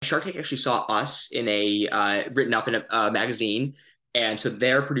Shark Tank actually saw us in a written up in a magazine, and so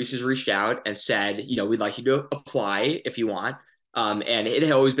their producers reached out and said, we'd like you to apply if you want. And it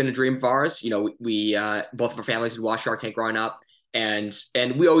had always been a dream of ours. We both of our families had watched Shark Tank growing up, and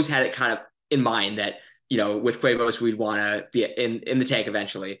we always had it kind of in mind that with Quavos we'd want to be in the tank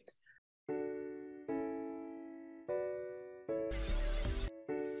eventually.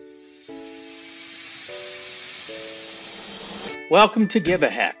 Welcome to Give a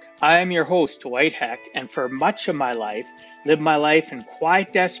Heck. I am your host, Dwight Heck, and for much of my life, lived my life in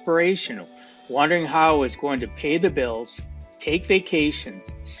quiet desperation, wondering how I was going to pay the bills, take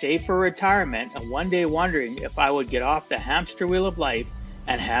vacations, save for retirement, and one day wondering if I would get off the hamster wheel of life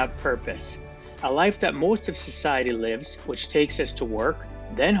and have purpose. A life that most of society lives, which takes us to work,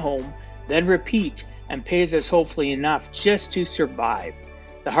 then home, then repeat, and pays us hopefully enough just to survive.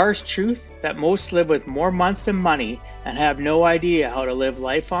 The harsh truth that most live with more month than money and have no idea how to live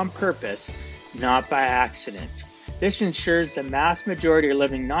life on purpose, not by accident. This ensures the mass majority are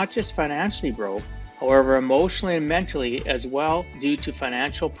living not just financially broke, however emotionally and mentally as well due to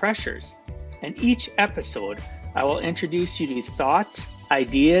financial pressures. In each episode, I will introduce you to thoughts,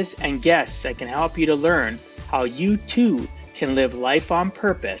 ideas, and guests that can help you to learn how you too can live life on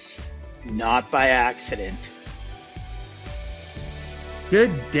purpose, not by accident.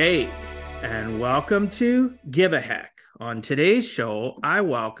 Good day, and welcome to Give a Heck. On today's show, I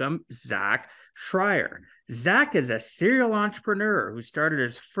welcome Zach Schreier. Zach is a serial entrepreneur who started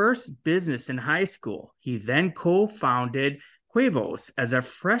his first business in high school. He then co-founded Quavos as a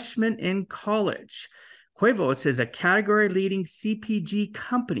freshman in college. Quavos is a category-leading CPG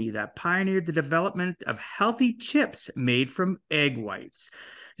company that pioneered the development of healthy chips made from egg whites.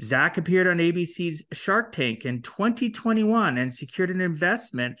 Zach appeared on ABC's Shark Tank in 2021 and secured an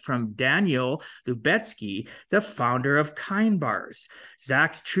investment from Daniel Lubetzky, the founder of Kind Bars.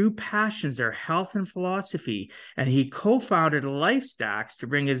 Zach's true passions are health and philosophy, and he co-founded LifeStacks to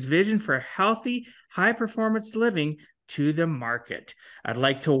bring his vision for healthy, high-performance living to the market. I'd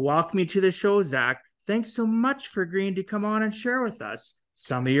like to welcome you to the show, Zach. Thanks so much for agreeing to come on and share with us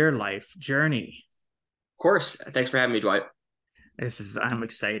some of your life journey. Of course. Thanks for having me, Dwight. I'm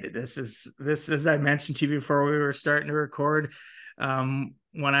excited. This is, as I mentioned to you before we were starting to record, when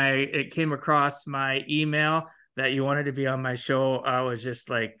it came across my email that you wanted to be on my show, I was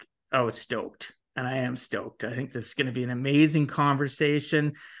stoked, and I am stoked. I think this is going to be an amazing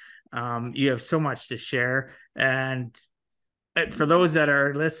conversation. You have so much to share. And for those that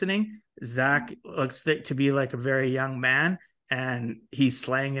are listening, Zach looks to be like a very young man, and he's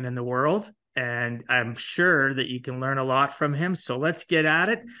slanging in the world. And I'm sure that you can learn a lot from him. So let's get at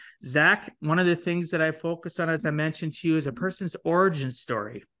it. Zach, one of the things that I focus on, as I mentioned to you, is a person's origin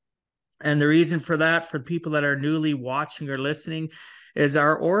story. And the reason for that, for people that are newly watching or listening, is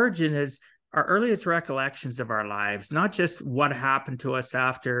our origin is our earliest recollections of our lives, not just what happened to us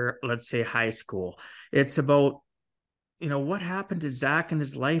after, let's say, high school. It's about what happened to Zach in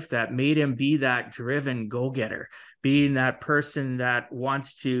his life that made him be that driven go-getter, being that person that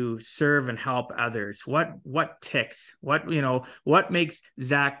wants to serve and help others. What ticks? What makes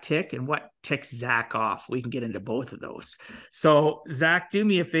Zach tick and what ticks Zach off? We can get into both of those. So, Zach, do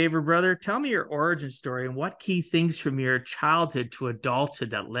me a favor, brother. Tell me your origin story and what key things from your childhood to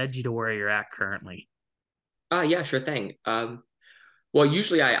adulthood that led you to where you're at currently. Yeah, sure thing. Well,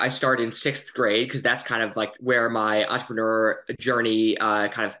 usually I start in sixth grade because that's kind of like where my entrepreneur journey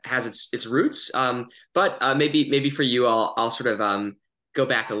kind of has its roots. But maybe for you, I'll sort of go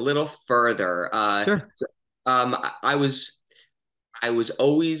back a little further. Sure. I was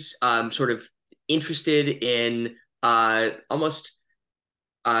always sort of interested in almost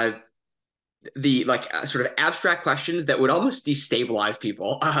the sort of abstract questions that would almost destabilize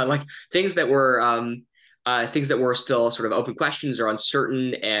people, like things that were still sort of open questions or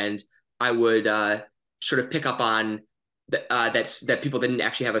uncertain, and I would sort of pick up on that people didn't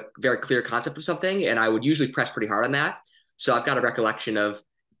actually have a very clear concept of something, and I would usually press pretty hard on that. So I've got a recollection of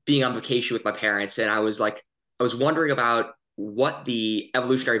being on vacation with my parents, and I was wondering about what the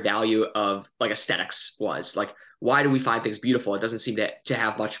evolutionary value of like aesthetics was. Like, why do we find things beautiful? It doesn't seem to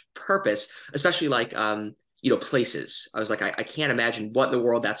have much purpose, especially like places. I was like, I can't imagine what in the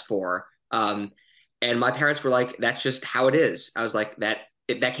world that's for. And my parents were like, that's just how it is. I was like, that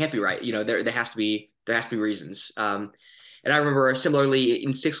can't be right. There has to be reasons. And I remember similarly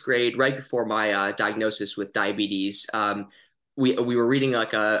in sixth grade, right before my diagnosis with diabetes, we were reading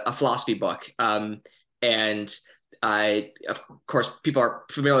like a philosophy book. And of course, people are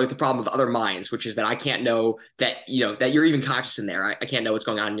familiar with the problem of other minds, which is that I can't know that, that you're even conscious in there. I can't know what's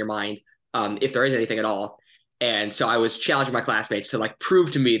going on in your mind, if there is anything at all. And so I was challenging my classmates to like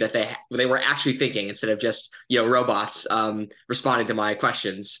prove to me that they were actually thinking instead of just, robots responding to my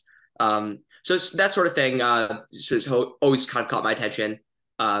questions. So that sort of thing always kind of caught my attention.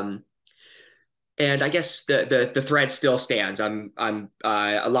 And I guess the thread still stands. I'm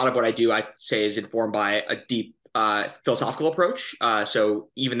a lot of what I do, I say, is informed by a deep philosophical approach. So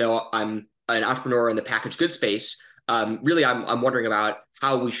even though I'm an entrepreneur in the packaged goods space, really I'm wondering about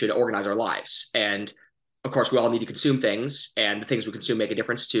how we should organize our lives. And of course, we all need to consume things, and the things we consume make a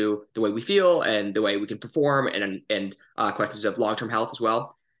difference to the way we feel and the way we can perform, and questions of long-term health as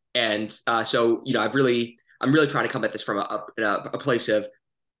well. And so, I'm really trying to come at this from a place of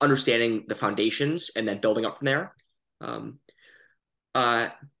understanding the foundations and then building up from there.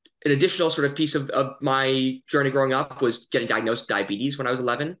 An additional sort of piece of my journey growing up was getting diagnosed with diabetes when I was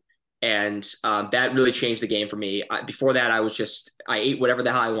 11. And that really changed the game for me. Before that, I ate whatever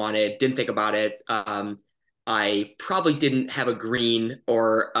the hell I wanted, didn't think about it. I probably didn't have a green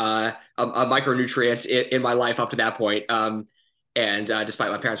or a micronutrient in my life up to that point, and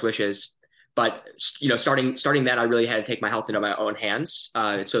despite my parents' wishes. But starting that, I really had to take my health into my own hands.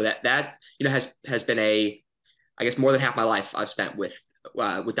 So that has been I guess more than half my life I've spent with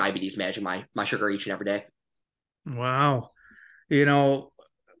diabetes, managing my sugar each and every day. Wow.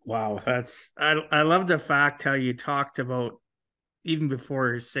 Wow. I love the fact how you talked about, even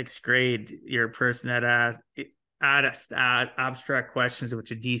before sixth grade, you're a person that asked abstract questions which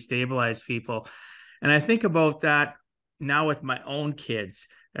would destabilize people. And I think about that now with my own kids,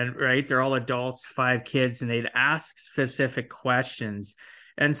 and right, they're all adults, 5 kids, and they'd ask specific questions.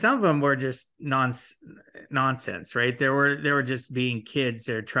 And some of them were just nonsense, right? They were just being kids.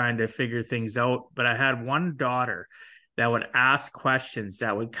 They're trying to figure things out. But I had one daughter that would ask questions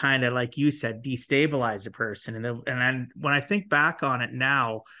that would kind of, like you said, destabilize a person. And when I think back on it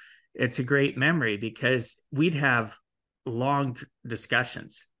now, it's a great memory, because we'd have long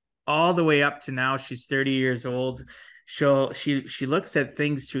discussions all the way up to now. She's 30 years old. She looks at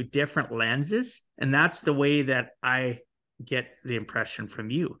things through different lenses. And that's the way that I get the impression from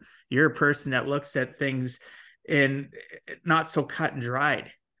you. You're a person that looks at things in not so cut and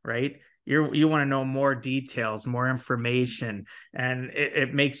dried, right? You want to know more details, more information, and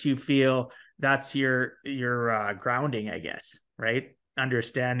it makes you feel that's your grounding, I guess, right?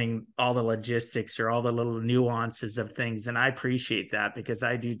 Understanding all the logistics or all the little nuances of things. And I appreciate that, because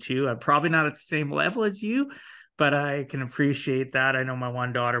I do too. I'm probably not at the same level as you, but I can appreciate that. I know my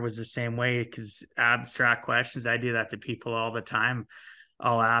one daughter was the same way, because abstract questions, I do that to people all the time.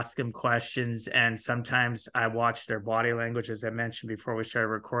 I'll ask them questions, and sometimes I watch their body language. As I mentioned before we started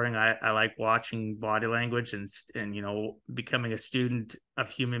recording, I like watching body language and becoming a student of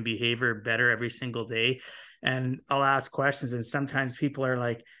human behavior better every single day. And I'll ask questions, and sometimes people are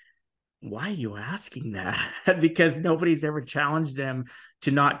like, why are you asking that? Because nobody's ever challenged them to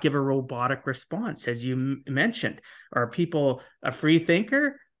not give a robotic response. As you mentioned, are people a free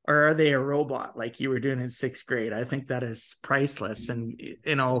thinker, or are they a robot like you were doing in sixth grade? I think that is priceless. And,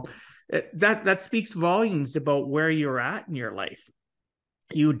 that speaks volumes about where you're at in your life.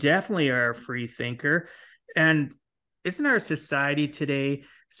 You definitely are a free thinker. And isn't our society today?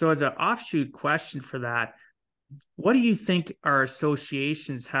 So as an offshoot question for that, what do you think our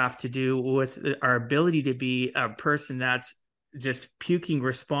associations have to do with our ability to be a person that's just puking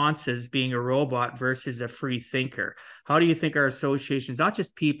responses, being a robot versus a free thinker? How do you think our associations, not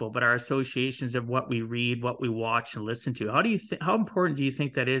just people, but our associations of what we read, what we watch and listen to, how important do you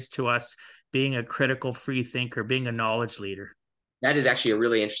think that is to us being a critical free thinker, being a knowledge leader? That is actually a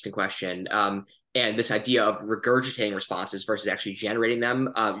really interesting question. And this idea of regurgitating responses versus actually generating them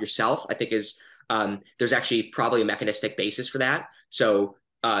yourself, I think there's actually probably a mechanistic basis for that. So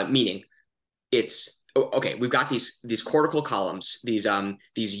meaning it's, okay, we've got these cortical columns, these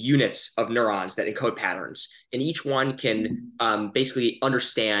units of neurons that encode patterns, and each one can basically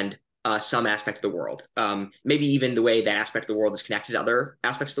understand some aspect of the world, maybe even the way that aspect of the world is connected to other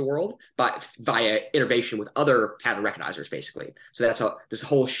aspects of the world, but via innovation with other pattern recognizers, basically. So that's this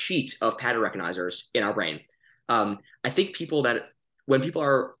whole sheet of pattern recognizers in our brain. I think when people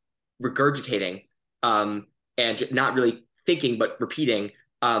are regurgitating and not really thinking but repeating,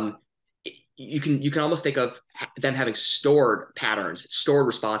 you can almost think of them having stored patterns, stored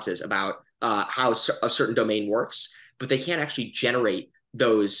responses about how a certain domain works, but they can't actually generate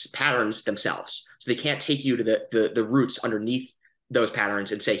those patterns themselves. So they can't take you to the roots underneath those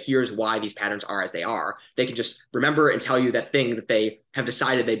patterns and say, here's why these patterns are as they are. They can just remember and tell you that thing that they have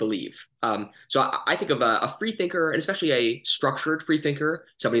decided they believe. So I think of a free thinker, and especially a structured free thinker,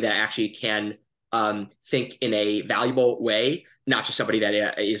 somebody that actually can think in a valuable way, not just somebody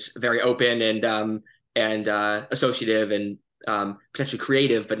that is very open and and associative and potentially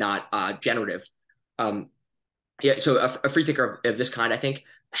creative, but not generative. Um, yeah, so a free thinker of this kind, I think,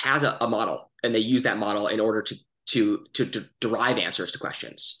 has a model, and they use that model in order to derive answers to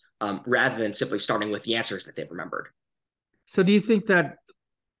questions, rather than simply starting with the answers that they've remembered. So do you think that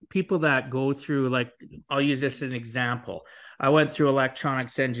people that go through, like, I'll use this as an example. I went through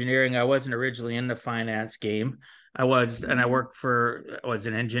electronics engineering. I wasn't originally in the finance game. I was in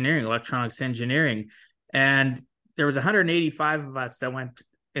engineering, electronics engineering. And there was 185 of us that went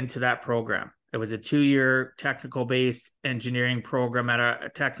into that program. It was a 2-year technical based engineering program at a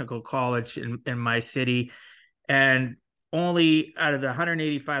technical college in my city. And only out of the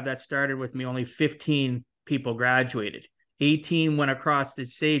 185 that started with me, only 15 people graduated. 18 went across the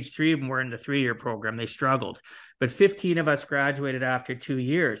stage. 3 of them were in the 3-year program. They struggled, but 15 of us graduated after 2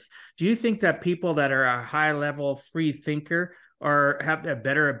 years. Do you think that people that are a high level free thinker or have a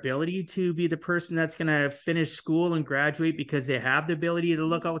better ability to be the person that's going to finish school and graduate because they have the ability to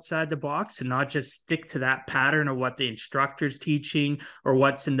look outside the box and not just stick to that pattern of what the instructor's teaching or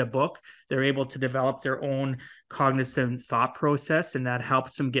what's in the book? They're able to develop their own cognitive thought process, and that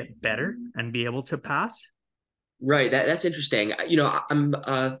helps them get better and be able to pass? Right. That's interesting.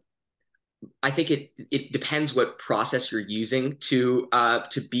 I think it depends what process you're using to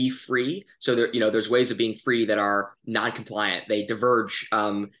be free. So there's ways of being free that are non-compliant. They diverge,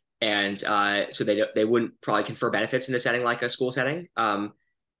 and so they wouldn't probably confer benefits in a setting like a school setting. But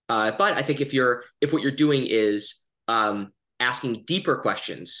I think if what you're doing is asking deeper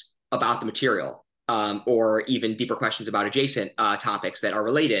questions about the material, or even deeper questions about adjacent topics that are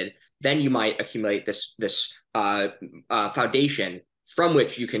related, then you might accumulate this foundation from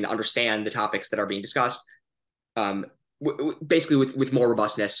which you can understand the topics that are being discussed, basically with more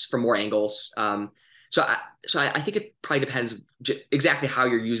robustness from more angles. So I think it probably depends exactly how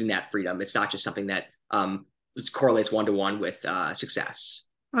you're using that freedom. It's not just something that correlates one-to-one with success.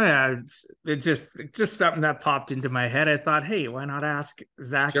 Oh yeah, it's just something that popped into my head. I thought, hey, why not ask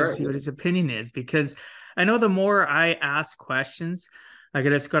Zach and see what his opinion is? Because I know the more I ask questions, like I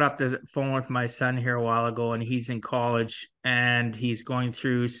just got off the phone with my son here a while ago, and he's in college and he's going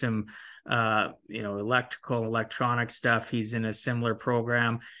through some electronic stuff. He's in a similar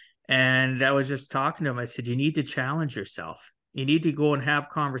program. And I was just talking to him. I said, you need to challenge yourself. You need to go and have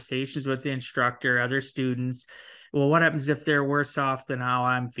conversations with the instructor, other students. Well, what happens if they're worse off than how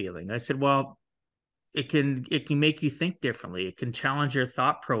I'm feeling? I said, well, it can make you think differently. It can challenge your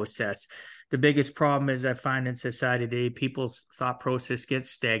thought process. The biggest problem is I find in society today, people's thought process gets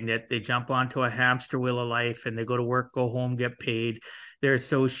stagnant. They jump onto a hamster wheel of life and they go to work, go home, get paid. Their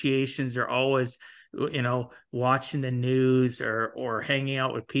associations are always, watching the news or hanging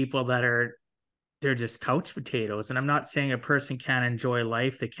out with people they're just couch potatoes. And I'm not saying a person can't enjoy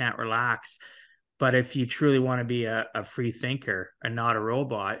life, they can't relax. But if you truly want to be a free thinker and not a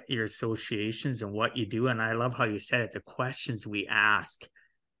robot, your associations and what you do, and I love how you said it, the questions we ask,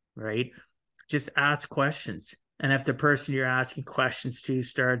 right? Just ask questions. And if the person you're asking questions to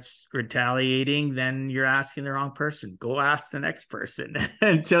starts retaliating, then you're asking the wrong person. Go ask the next person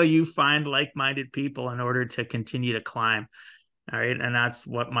until you find like-minded people in order to continue to climb. All right. And that's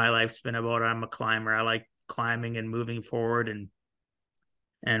what my life's been about. I'm a climber. I like climbing and moving forward,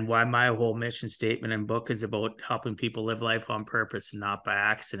 and why my whole mission statement and book is about helping people live life on purpose and not by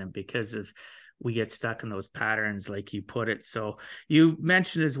accident, because of we get stuck in those patterns, like you put it. So you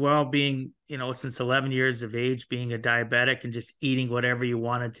mentioned as well being, since 11 years of age, being a diabetic and just eating whatever you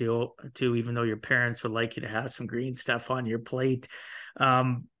wanted to, even though your parents would like you to have some green stuff on your plate.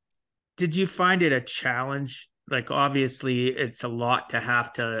 Did you find it a challenge? Like, obviously it's a lot to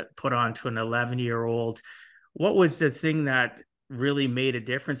have to put onto an 11-year-old. What was the thing that really made a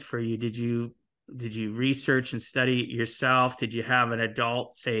difference for you? Did you research and study yourself? Did you have an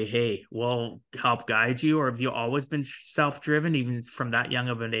adult say, hey, we'll help guide you? Or have you always been self-driven, even from that young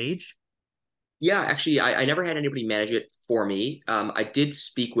of an age? Yeah, actually, I never had anybody manage it for me. I did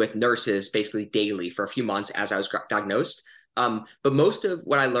speak with nurses basically daily for a few months as I was diagnosed. But most of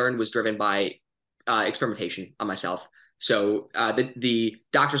what I learned was driven by experimentation on myself. So the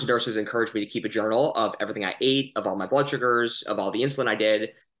doctors and nurses encouraged me to keep a journal of everything I ate, of all my blood sugars, of all the insulin I did,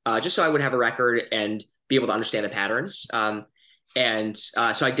 just so I would have a record and be able to understand the patterns. So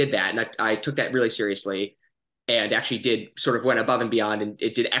I did that, and I took that really seriously, and actually went above and beyond, and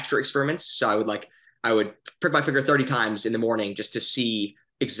it did extra experiments. So I would prick my finger 30 times in the morning just to see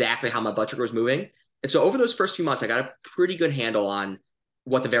exactly how my blood sugar was moving. And so over those first few months, I got a pretty good handle on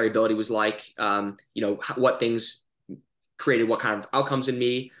what the variability was like, what things created what kind of outcomes in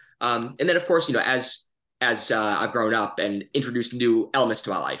me. And then, of course, as I've grown up and introduced new elements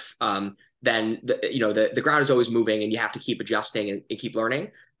to my life, then the ground is always moving, and you have to keep adjusting and keep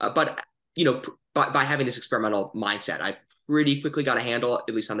learning. But by having this experimental mindset, I pretty quickly got a handle,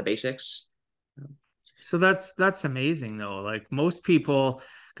 at least on the basics. So that's amazing though. Like most people,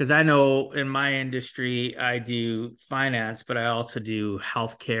 because I know in my industry I do finance, but I also do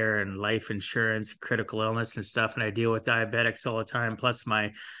healthcare and life insurance, critical illness and stuff, and I deal with diabetics all the time. Plus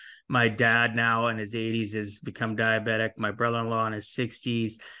my dad now in his 80s has become diabetic, my brother-in-law in his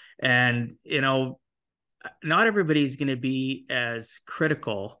 60s. And not everybody's going to be as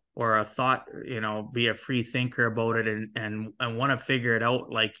critical or a thought, be a free thinker about it and want to figure it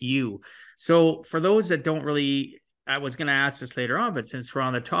out like you. So for those that don't really, I was going to ask this later on, but since we're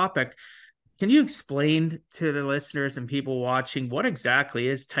on the topic, can you explain to the listeners and people watching what exactly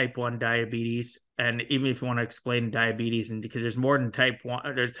is type 1 diabetes? And even if you want to explain diabetes, and because there's more than type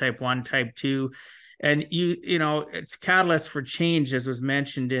 1, there's type 1, type 2, and it's catalyst for change, as was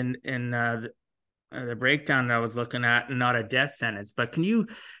mentioned in the breakdown that I was looking at, and not a death sentence. But do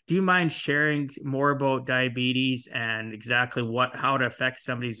you mind sharing more about diabetes and exactly how it affects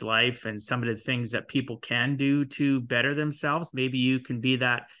somebody's life and some of the things that people can do to better themselves? Maybe you can be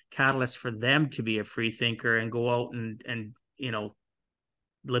that catalyst for them to be a free thinker and go out and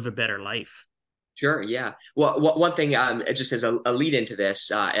live a better life. Sure. Yeah. Well, one thing, just as a lead into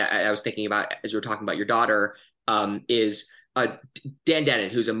this, I was thinking about as we were talking about your daughter, is Dan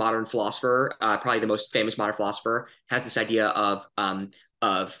Dennett, who's a modern philosopher, probably the most famous modern philosopher, has this idea of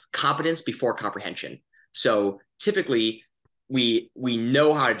competence before comprehension. So typically, we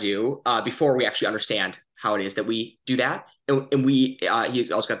know how to do before we actually understand how it is that we do that, and he's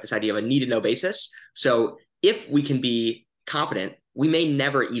also got this idea of a need to know basis. So if we can be competent, we may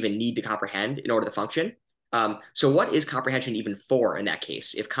never even need to comprehend in order to function. So what is comprehension even for in that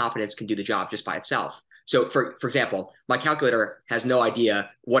case, if competence can do the job just by itself? So for example, my calculator has no idea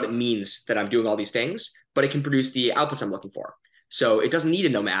what it means that I'm doing all these things, but it can produce the outputs I'm looking for. So it doesn't need to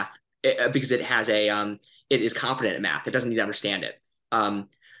know math because it is competent at math. It doesn't need to understand it.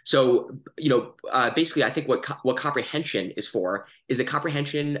 Basically, I think what comprehension is for is that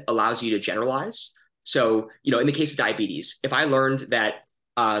comprehension allows you to generalize. So, in the case of diabetes, if I learned that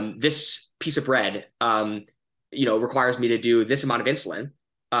this piece of bread, requires me to do this amount of insulin,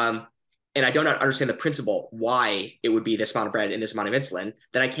 and I don't understand the principle why it would be this amount of bread and this amount of insulin,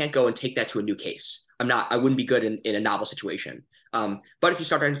 then I can't go and take that to a new case. I wouldn't be good in a novel situation. But if you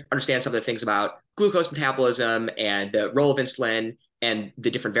start to understand some of the things about glucose metabolism and the role of insulin and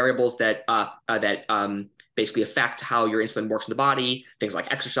the different variables that basically affect how your insulin works in the body, things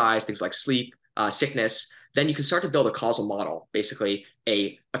like exercise, things like sleep, sickness, then you can start to build a causal model, basically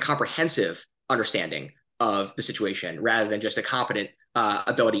a comprehensive understanding of the situation rather than just a competent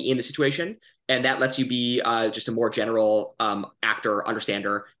ability in the situation. And that lets you be just a more general actor,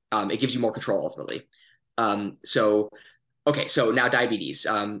 understander. It gives you more control ultimately. So now diabetes.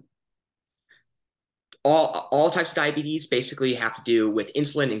 All types of diabetes basically have to do with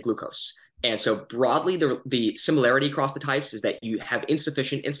insulin and glucose. And so broadly, the similarity across the types is that you have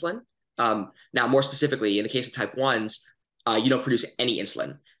insufficient insulin. Now, more specifically, in the case of type 1s, you don't produce any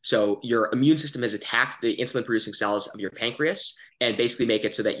insulin. So your immune system has attacked the insulin-producing cells of your pancreas and basically make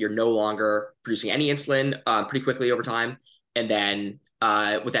it so that you're no longer producing any insulin pretty quickly over time. And then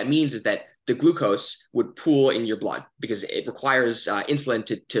what that means is that the glucose would pool in your blood because it requires insulin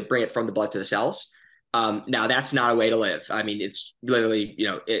to bring it from the blood to the cells. Now, that's not a way to live. I mean, it's literally,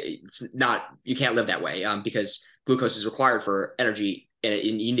 it's not, you can't live that way because glucose is required for energy and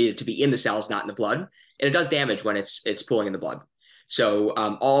you need it to be in the cells, not in the blood. And it does damage when it's pooling in the blood. So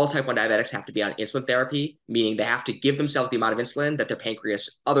all type 1 diabetics have to be on insulin therapy, meaning they have to give themselves the amount of insulin that their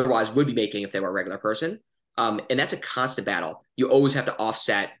pancreas otherwise would be making if they were a regular person. And that's a constant battle. You always have to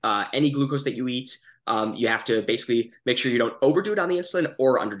offset any glucose that you eat. You have to basically make sure you don't overdo it on the insulin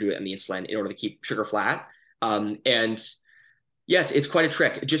or underdo it on the insulin in order to keep sugar flat. And yeah, it's quite a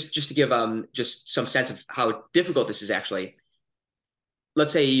trick. Just to give just some sense of how difficult this is actually.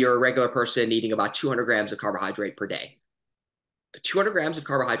 Let's say you're a regular person eating about 200 grams of carbohydrate per day. 200 grams of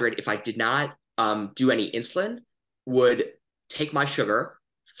carbohydrate, if I did not do any insulin, would take my sugar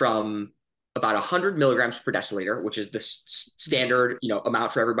from about 100 milligrams per deciliter, which is the standard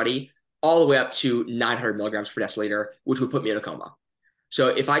amount for everybody, all the way up to 900 milligrams per deciliter, which would put me in a coma. So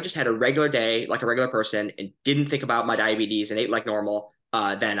if I just had a regular day, like a regular person, and didn't think about my diabetes and ate like normal,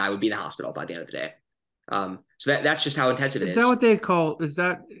 then I would be in the hospital by the end of the day. So that's just how intensive it is. Is that what they call? Is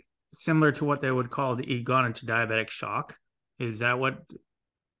that similar to what they would call you've gone into diabetic shock? Is that what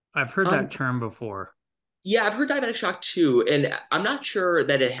I've heard that term before? Yeah, I've heard diabetic shock too, and I'm not sure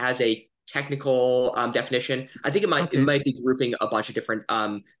that it has a technical definition. I think it Okay. might be grouping a bunch of different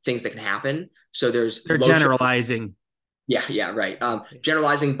things that can happen. So there's They're low sugar. generalizing. Yeah, yeah, right.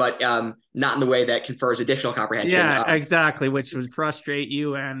 Generalizing, but not in the way that confers additional comprehension. Yeah, exactly, which would frustrate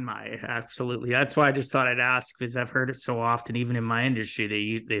you and my absolutely. That's why I just thought I'd ask because I've heard it so often, even in my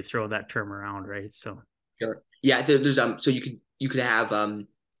industry, they throw that term around, right? So Sure. Yeah, there's so you could have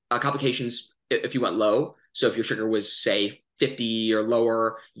complications if you went low. So if your sugar was say 50 or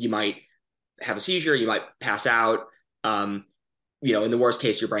lower, you might have a seizure, you might pass out. Um, in the worst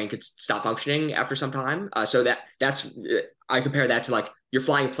case, your brain could stop functioning after some time. So that's I compare that to like you're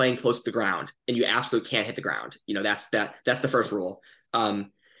flying a plane close to the ground and you absolutely can't hit the ground. That's the first rule.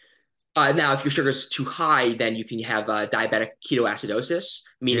 Now, if your sugar is too high, then you can have diabetic ketoacidosis,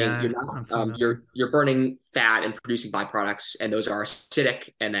 meaning you're yeah, not I'm familiar. you're burning fat and producing byproducts, and those are acidic,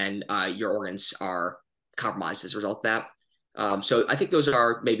 and then your organs are compromised as a result of that. So I think those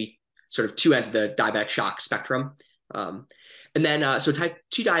are maybe sort of two ends of the diabetic shock spectrum. Um, and then so type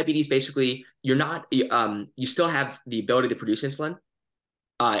 2 diabetes, basically, you're not you still have the ability to produce insulin.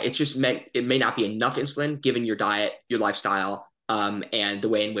 It just meant it may not be enough insulin given your diet, your lifestyle, and the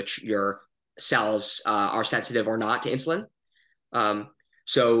way in which your cells are sensitive or not to insulin.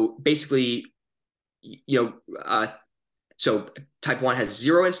 So basically, you know, uh, so type 1 has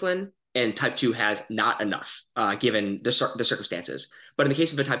zero insulin and type 2 has not enough given the circumstances. But in the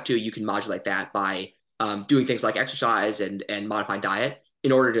case of a type 2, you can modulate that by doing things like exercise and modifying diet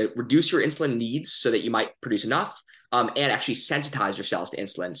in order to reduce your insulin needs so that you might produce enough and actually sensitize your cells to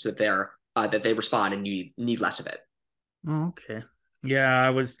insulin so that they respond and you need less of it. Oh, okay. Yeah, I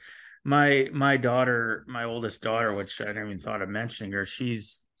was my daughter, my oldest daughter, which I never even thought of mentioning her, she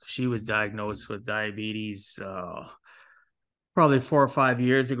was diagnosed with diabetes probably 4 or 5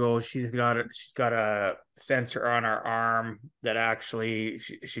 years ago. She's got a sensor on her arm that actually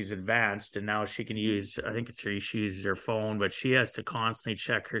she's advanced and now she can use, I think she uses her phone, but she has to constantly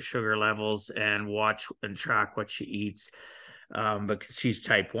check her sugar levels and watch and track what she eats because she's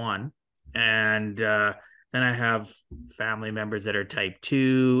type 1. And then I have family members that are type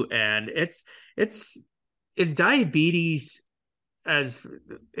 2, and it's diabetes as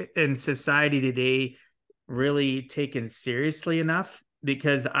in society today really taken seriously enough,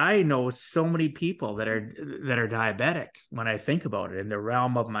 because I know so many people that are diabetic. When I think about it in the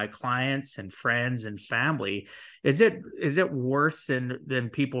realm of my clients and friends and family, is it worse than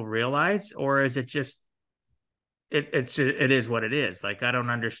people realize, or is it just it is what it is? Like, I don't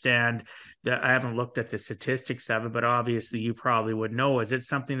understand that. I haven't looked at the statistics of it, but obviously you probably would know. Is it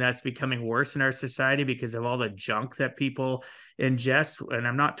something that's becoming worse in our society because of all the junk that people ingest? And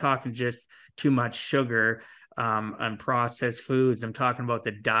I'm not talking just too much sugar and processed foods. I'm talking about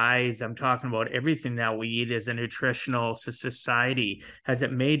the dyes. I'm talking about everything that we eat as a nutritional society. Has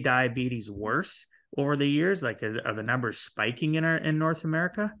it made diabetes worse over the years? Like, are the numbers spiking in North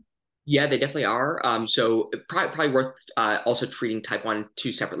America? Yeah, they definitely are. So probably worth also treating type 1 and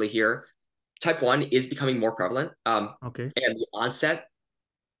 2 separately here. Type 1 is becoming more prevalent, Okay. and the onset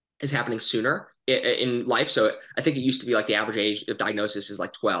is happening sooner in life. So I think it used to be like the average age of diagnosis is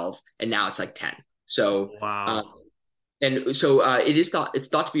like 12, and now it's like 10. So um, Wow. and so it's thought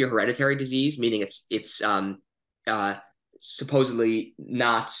to be a hereditary disease, meaning it's uh, supposedly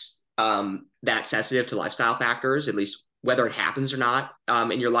not that sensitive to lifestyle factors, at least whether it happens or not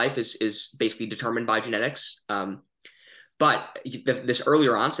in your life is basically determined by genetics. But this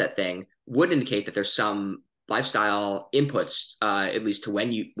earlier onset thing would indicate that there's some lifestyle inputs, at least to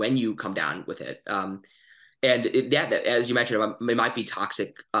when you come down with it. And that, as you mentioned, it might be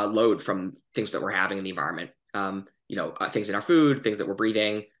toxic load from things that we're having in the environment. Things in our food, things that we're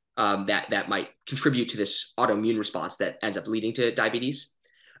breathing, that might contribute to this autoimmune response that ends up leading to diabetes.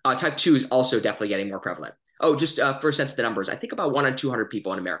 Type 2 is also definitely getting more prevalent. Oh, just for a sense of the numbers, I think about 1 in 200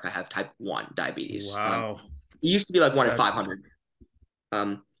 people in America have type 1 diabetes. Wow. It used to be like 1 in That's 500.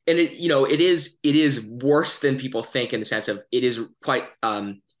 And it is worse than people think in the sense of it's quite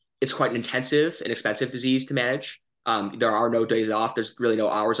an intensive and expensive disease to manage. There are no days off. There's really no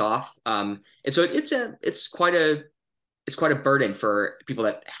hours off. And so it's quite a burden for people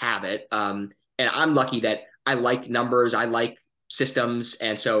that have it. And I'm lucky that I like numbers. I like systems.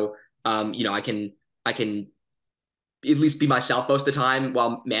 And so, I can at least be myself most of the time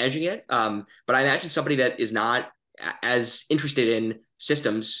while managing it. But I imagine somebody that is not as interested in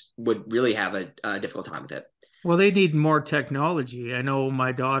systems would really have a difficult time with it. Well, they need more technology. I know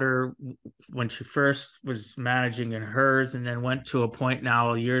my daughter, when she first was managing in hers, and then went to a point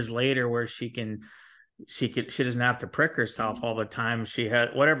now years later where she doesn't have to prick herself all the time. She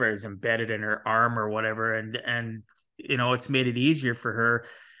had whatever is embedded in her arm or whatever, and it's made it easier for her.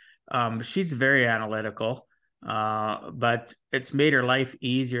 She's very analytical, but it's made her life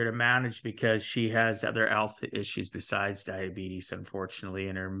easier to manage because she has other health issues besides diabetes, unfortunately,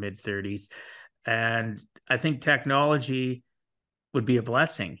 in her mid-30s. And I think technology would be a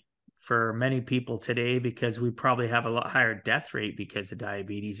blessing for many people today because we probably have a lot higher death rate because of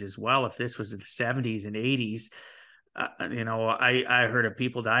diabetes as well. If this was in the 70s and 80s, I heard of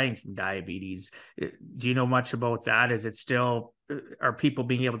people dying from diabetes. Do you know much about that? Is it still, are people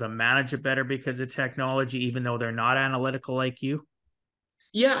being able to manage it better because of technology, even though they're not analytical like you?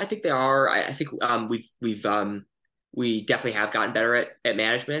 Yeah, I think they are. I think we definitely have gotten better at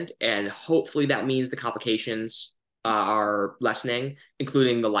management, and hopefully that means the complications are lessening,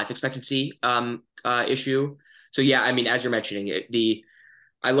 including the life expectancy issue. So yeah, I mean, as you're mentioning,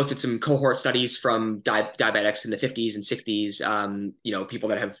 I looked at some cohort studies from diabetics in the 50s and 60s, people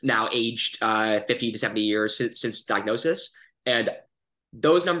that have now aged 50 to 70 years since diagnosis. And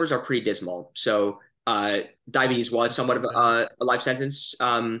those numbers are pretty dismal. So diabetes was somewhat of a life sentence,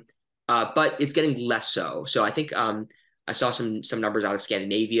 but it's getting less so. So I think I saw some numbers out of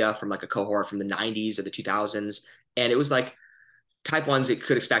Scandinavia from like a cohort from the 90s or the 2000s, and it was like type ones it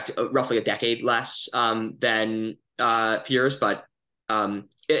could expect roughly a decade less than peers. But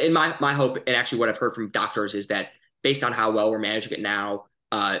in my hope, and actually what I've heard from doctors is that based on how well we're managing it now,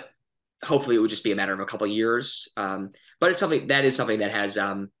 hopefully it would just be a matter of a couple of years. But it's something that has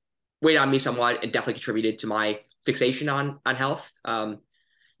weighed on me somewhat and definitely contributed to my fixation on health.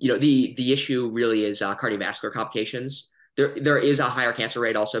 The issue really is cardiovascular complications. There is a higher cancer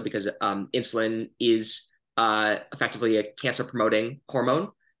rate also because insulin is effectively a cancer promoting hormone.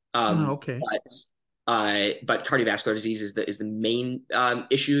 Okay. But cardiovascular disease is the main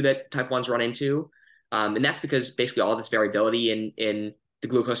issue that type ones run into, and that's because basically all this variability in the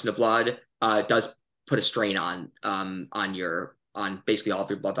glucose in the blood does put a strain on basically all of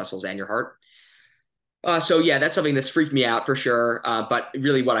your blood vessels and your heart. So yeah, that's something that's freaked me out for sure. But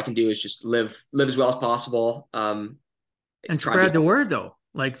really, what I can do is just live as well as possible. And spread the word, though.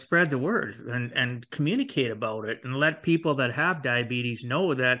 Like, spread the word and communicate about it, and let people that have diabetes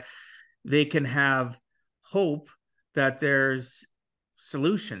know that they can have hope, that there's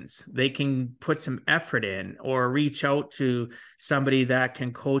solutions. They can put some effort in or reach out to somebody that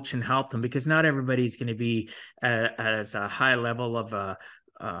can coach and help them, because not everybody's going to be as a high level of a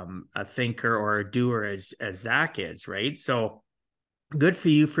thinker or a doer as Zach is, right? So good for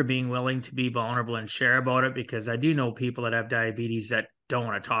you for being willing to be vulnerable and share about it, because I do know people that have diabetes that don't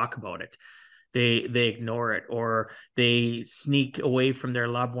want to talk about it. They ignore it, or they sneak away from their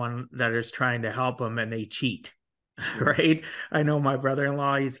loved one that is trying to help them, and they cheat. Right? I know my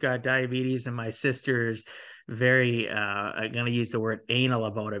brother-in-law, he's got diabetes, and my sister is very I'm going to use the word anal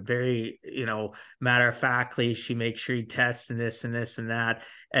about it, very matter of factly. She makes sure he tests and this and this and that,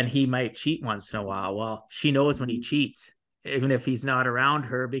 and he might cheat once in a while. Well, she knows when he cheats, even if he's not around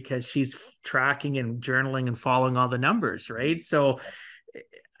her, because she's tracking and journaling and following all the numbers, right? So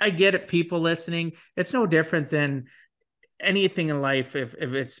I get it, people listening. It's no different than anything in life. If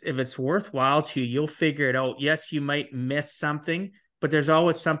it's worthwhile to you, you'll figure it out. Yes, you might miss something, but there's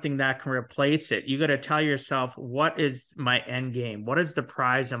always something that can replace it. You got to tell yourself, what is my end game? What is the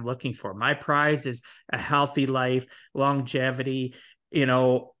prize I'm looking for? My prize is a healthy life, longevity.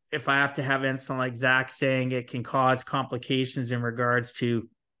 If I have to have insulin, like Zach saying, it can cause complications in regards to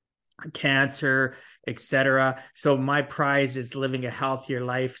cancer, etc. So my prize is living a healthier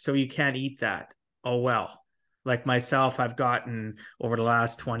life. So you can't eat that. Oh, well. Like myself, I've gotten over the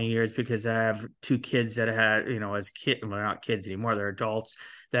last 20 years, because I have two kids that had, as kids, well, they're not kids anymore, they're adults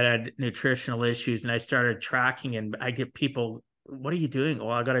that had nutritional issues. And I started tracking, and I get people, what are you doing?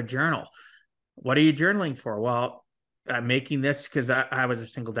 Well, I got a journal. What are you journaling for? Well, I'm making this because I was a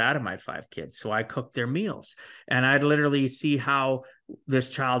single dad of my 5 kids. So I cooked their meals, and I'd literally see how this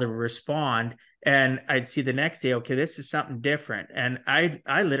child would respond. And I'd see the next day, okay, this is something different. And I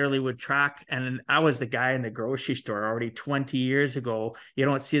literally would track. And I was the guy in the grocery store already 20 years ago. You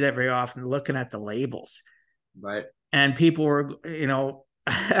don't see that very often, looking at the labels. Right. And people were,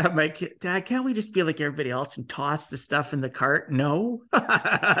 I'm like, Dad, can't we just be like everybody else and toss the stuff in the cart? No,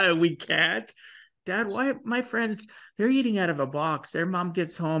 we can't. Dad, why my friends, they're eating out of a box. Their mom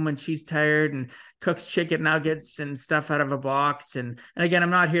gets home and she's tired and cooks chicken nuggets and stuff out of a box. And again,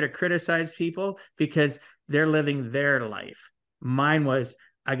 I'm not here to criticize people, because they're living their life. Mine was,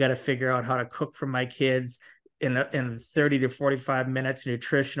 I got to figure out how to cook for my kids in 30 to 45 minutes,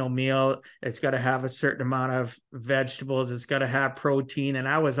 nutritional meal. It's got to have a certain amount of vegetables. It's got to have protein. And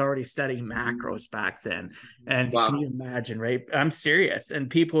I was already studying macros back then. And wow. Can you imagine, right? I'm serious.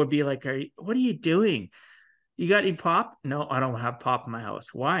 And people would be like, what are you doing? You got any pop? No, I don't have pop in my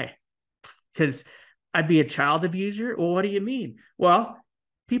house. Why? because I'd be a child abuser. Well, what do you mean? Well,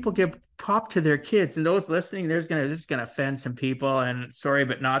 people give pop to their kids, and those listening, this is gonna offend some people, and sorry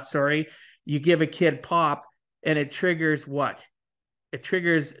but not sorry. You give a kid pop and it triggers what? It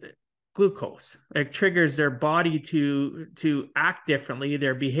triggers glucose. It triggers their body to act differently.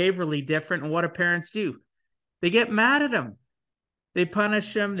 They're behaviorally different. And what do parents do? They get mad at them. They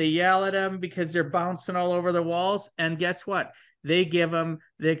punish them. They yell at them because they're bouncing all over the walls. And guess what? They give them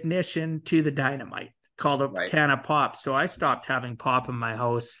the ignition to the dynamite called a can of pop. So I stopped having pop in my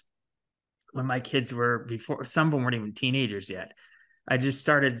house when my kids were, before some of them weren't even teenagers yet. I just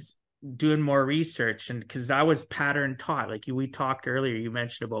started doing more research, and because I was pattern taught, like we talked earlier, you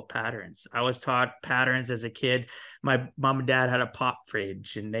mentioned about patterns. I was taught patterns as a kid. My mom and dad had a pop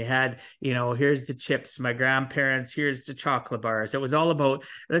fridge, and they had, here's the chips. My grandparents, here's the chocolate bars. It was all about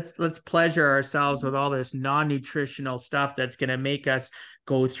let's pleasure ourselves with all this non-nutritional stuff that's going to make us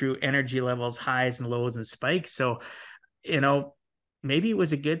go through energy levels, highs and lows and spikes. So, maybe it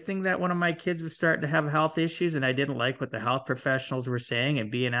was a good thing that one of my kids was starting to have health issues and I didn't like what the health professionals were saying,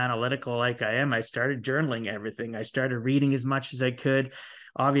 and being analytical like I am, I started journaling everything. I started reading as much as I could.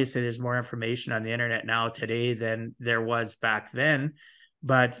 Obviously, there's more information on the internet now today than there was back then,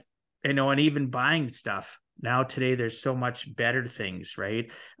 but, and even buying stuff now today, there's so much better things,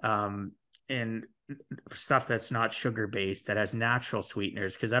 right? And stuff that's not sugar based, that has natural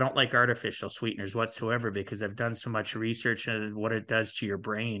sweeteners, because I don't like artificial sweeteners whatsoever, because I've done so much research on what it does to your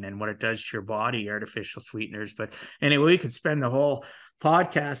brain and what it does to your body, artificial sweeteners. But anyway, we could spend the whole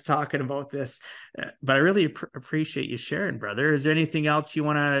podcast talking about this, but I really appreciate you sharing, brother. Is there anything else you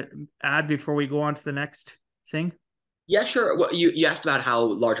want to add before we go on to the next thing? Yeah, sure. Well, you asked about how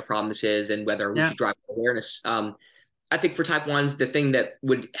large a problem this is and whether we should drive awareness. I think for type 1s, the thing that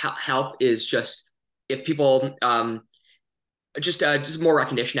would help is just if people just more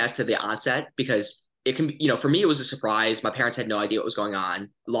recognition as to the onset, because it can be, for me, it was a surprise. My parents had no idea what was going on.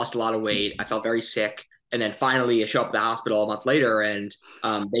 Lost a lot of weight. I felt very sick. And then finally I show up at the hospital a month later, and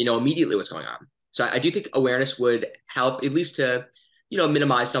they know immediately what's going on. So I do think awareness would help, at least to,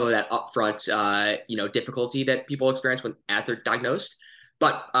 minimize some of that upfront, difficulty that people experience as they're diagnosed.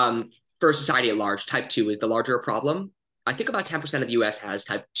 But for society at large, type 2 is the larger problem. I think about 10% of the U.S. has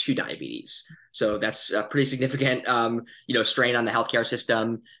type 2 diabetes. So that's a pretty significant, strain on the healthcare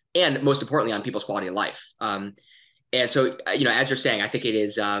system, and most importantly on people's quality of life. And so, as you're saying, I think it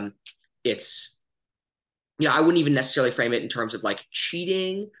is, it's, I wouldn't even necessarily frame it in terms of like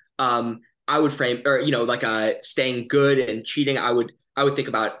cheating. I would frame, or, staying good and cheating. I would think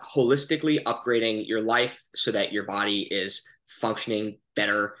about holistically upgrading your life so that your body is functioning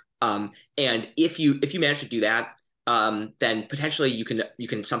better. And if you manage to do that, then potentially you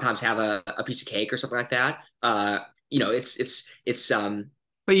can sometimes have a piece of cake or something like that. But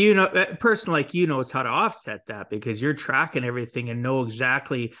a person like you knows how to offset that, because you're tracking everything and know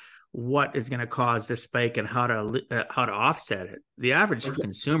exactly what is going to cause the spike and how to offset it. The average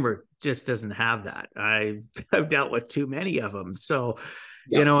consumer just doesn't have that. I've dealt with too many of them. So,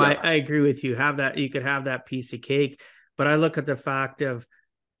 I agree with you. You could have that piece of cake, but I look at the fact of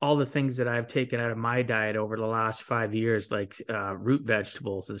all the things that I've taken out of my diet over the last 5 years, like root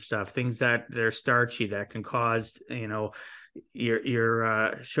vegetables and stuff, things that they're starchy that can cause,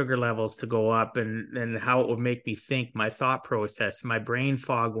 your sugar levels to go up, and how it would make me think, my thought process, my brain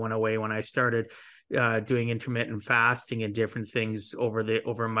fog went away when I started doing intermittent fasting and different things over the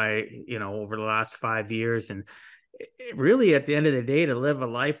last 5 years. And really, at the end of the day, to live a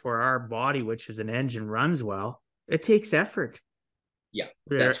life where our body, which is an engine, runs well, it takes effort. Yeah,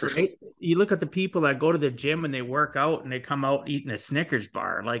 that's for sure. You look at the people that go to the gym and they work out and they come out eating a Snickers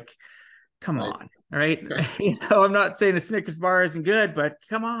bar. Like, come on, right? I'm not saying a Snickers bar isn't good, but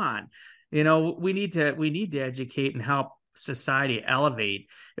come on. We need to educate and help society elevate.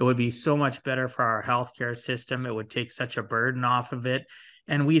 It would be so much better for our healthcare system. It would take such a burden off of it,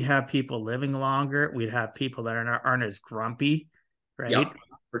 and we'd have people living longer. We'd have people that aren't as grumpy, right? Yeah,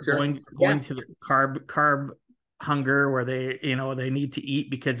 for sure. Going to the carb hunger, where they need to eat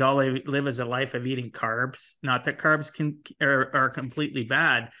because all they live is a life of eating carbs. Not that carbs are completely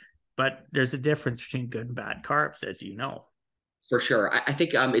bad, but there's a difference between good and bad carbs, as you know. For sure. I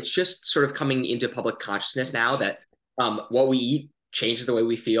think it's just sort of coming into public consciousness now that what we eat changes the way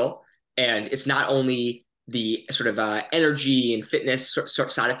we feel. And it's not only the sort of energy and fitness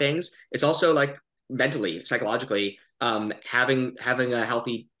side of things, it's also like mentally, psychologically, having a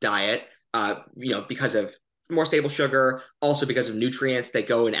healthy diet, because of more stable sugar, also because of nutrients that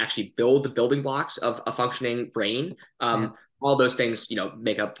go and actually build the building blocks of a functioning brain. All those things,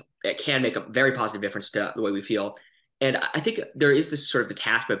 can make a very positive difference to the way we feel. And I think there is this sort of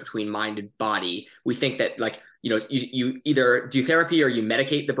detachment between mind and body. We think that like, you either do therapy or you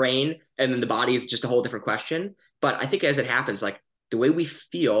medicate the brain, and then the body is just a whole different question. But I think as it happens, like the way we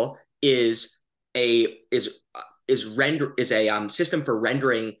feel a is a system for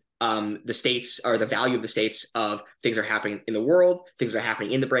rendering the states or the value of the states of things are happening in the world, things are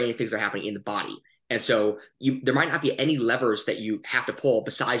happening in the brain, things are happening in the body. And so there might not be any levers that you have to pull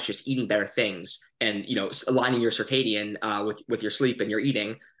besides just eating better things and aligning your circadian with your sleep and your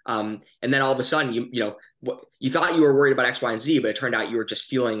eating. And then all of a sudden you thought you were worried about X, Y, and Z, but it turned out you were just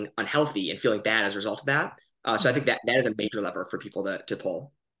feeling unhealthy and feeling bad as a result of that. So I think that is a major lever for people to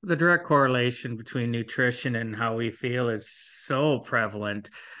pull. The direct correlation between nutrition and how we feel is so prevalent.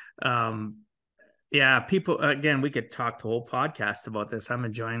 Yeah, people, again, we could talk the whole podcast about this. I'm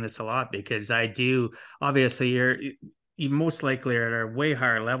enjoying this a lot because I do, obviously you most likely are at a way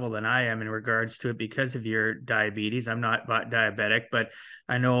higher level than I am in regards to it because of your diabetes. I'm not diabetic, but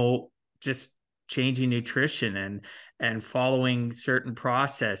I know just changing nutrition and following certain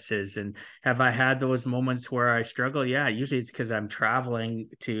processes. And have I had those moments where I struggle? Yeah, usually it's because I'm traveling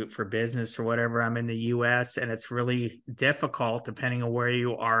for business or whatever. I'm in the US and it's really difficult depending on where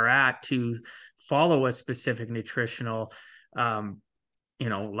you are at to follow a specific nutritional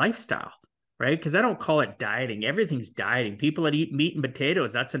lifestyle, right? Because I don't call it dieting. Everything's dieting. People that eat meat and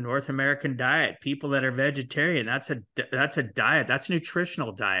potatoes, that's a North American diet. People that are vegetarian, that's a diet. That's a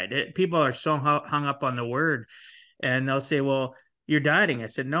nutritional diet. People are so hung up on the word, and they'll say, well, you're dieting. I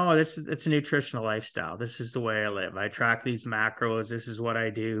said, no, it's a nutritional lifestyle. This is the way I live. I track these macros. This is what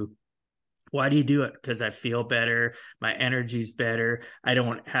I do. Why do you do it? Because I feel better. My energy's better. I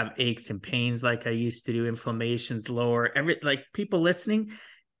don't have aches and pains like I used to do. Inflammation's lower. Like people listening,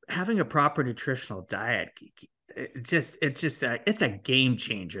 having a proper nutritional diet, it's a game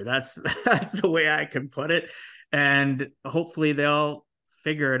changer. That's the way I can put it. And hopefully they'll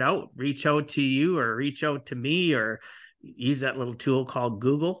figure it out, reach out to you or reach out to me or use that little tool called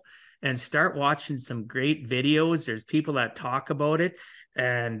Google and start watching some great videos. There's people that talk about it.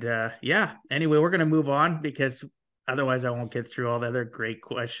 And anyway, we're going to move on because otherwise I won't get through all the other great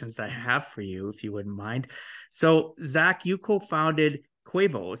questions I have for you, if you wouldn't mind. So Zach, you co-founded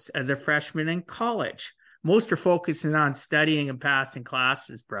Quavos as a freshman in college. Most are focusing on studying and passing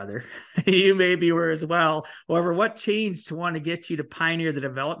classes, brother. You maybe were as well. However, what changed to want to get you to pioneer the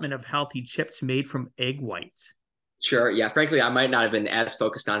development of healthy chips made from egg whites? Sure. Yeah. Frankly, I might not have been as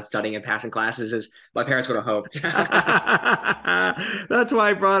focused on studying and passing classes as my parents would have hoped. That's why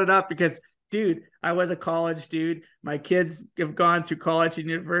I brought it up because, dude, I was a college dude. My kids have gone through college and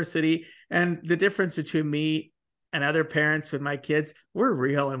university. And the difference between me and other parents with my kids, we're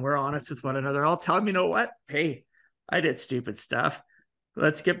real and we're honest with one another. I'll tell them, you know what? Hey, I did stupid stuff.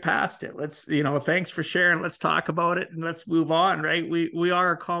 Let's get past it. Let's, thanks for sharing. Let's talk about it and let's move on, right? We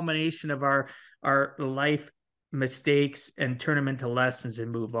are a culmination of our life mistakes and turn them into lessons and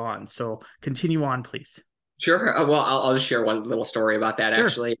move on. So continue on, please. Sure. Well, I'll just share one little story about that, Sure.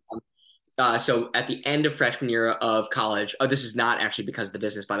 actually. So at the end of freshman year of college, this is not actually because of the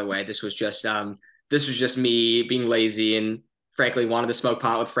business, by the way. This was just me being lazy and frankly wanted to smoke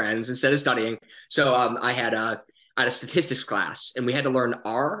pot with friends instead of studying. So I had a statistics class, and we had to learn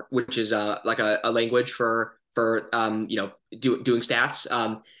R, which is like a language for doing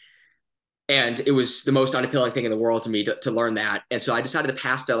stats. And it was the most unappealing thing in the world to me to learn that. And so I decided to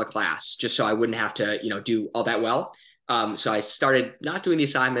pass fail a class just so I wouldn't have to, do all that well. So I started not doing the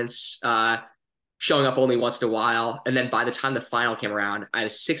assignments, showing up only once in a while. And then by the time the final came around, I had a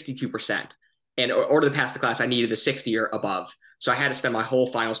 62%. And in order to pass the class, I needed a 60 or above. So I had to spend my whole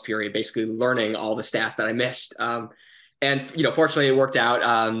finals period basically learning all the stats that I missed. And fortunately it worked out.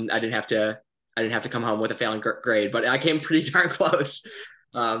 I didn't have to come home with a failing grade, but I came pretty darn close.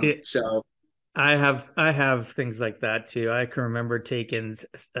 So I have things like that too. I can remember taking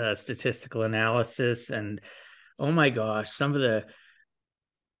statistical analysis and oh my gosh, some of the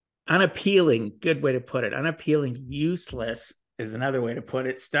unappealing, good way to put it, unappealing, useless is another way to put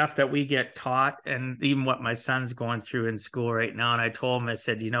it, stuff that we get taught, and even what my son's going through in school right now. And I told him, I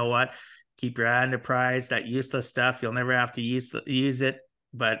said, you know what, keep your eye on the prize, that useless stuff, you'll never have to use it.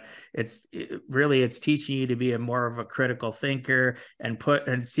 But it's teaching you to be more of a critical thinker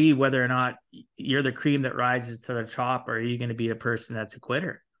and see whether or not you're the cream that rises to the top, or are you going to be a person that's a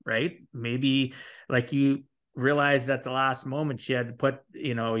quitter, right? Maybe like you realized at the last moment you had to put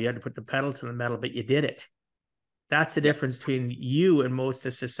the pedal to the metal, but you did it. That's the difference between you and most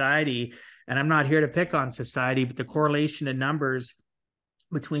of society. And I'm not here to pick on society, but the correlation in numbers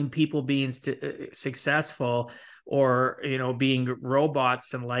between people being successful or, being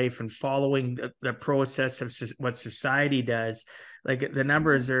robots in life and following the process of what society does. Like the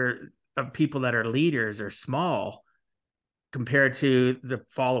numbers of people that are leaders are small compared to the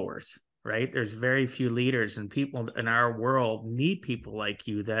followers, right? There's very few leaders, and people in our world need people like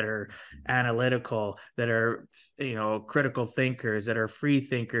you that are analytical, that are, critical thinkers, that are free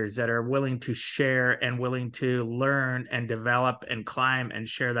thinkers, that are willing to share and willing to learn and develop and climb and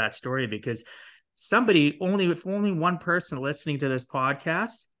share that story. Because if only one person listening to this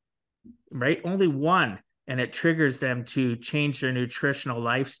podcast, right? Only one, and it triggers them to change their nutritional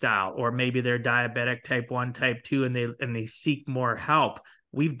lifestyle, or maybe they're diabetic type 1, type 2, and they seek more help.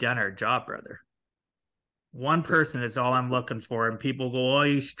 We've done our job, brother. One person is all I'm looking for. And people go, oh,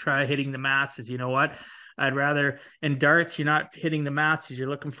 you should try hitting the masses. You know what? I'd rather, in darts, you're not hitting the masses. You're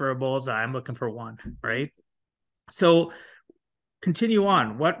looking for a bullseye. I'm looking for one, right? So continue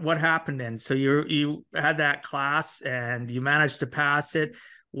on. What happened then? So you had that class and you managed to pass it.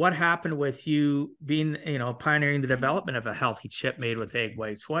 What happened with you being, pioneering the development of a healthy chip made with egg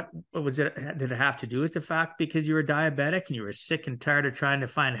whites? What was it? Did it have to do with the fact because you were diabetic and you were sick and tired of trying to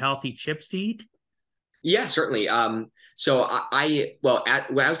find healthy chips to eat? Yeah, certainly. So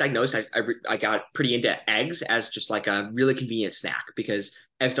when I was diagnosed, I got pretty into eggs as just like a really convenient snack because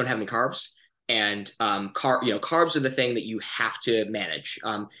eggs don't have any carbs. And carbs are the thing that you have to manage.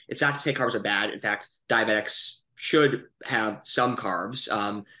 It's not to say carbs are bad. In fact, diabetics should have some carbs,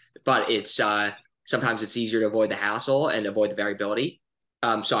 but it's sometimes it's easier to avoid the hassle and avoid the variability.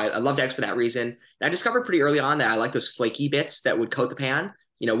 So I loved eggs for that reason. And I discovered pretty early on that I like those flaky bits that would coat the pan.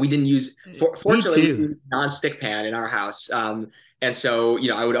 We didn't use, fortunately, we used a non-stick pan in our house. And so,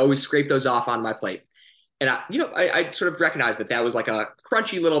 I would always scrape those off on my plate. And I sort of recognized that was like a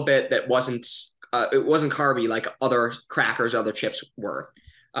crunchy little bit that wasn't carby like other crackers, other chips were.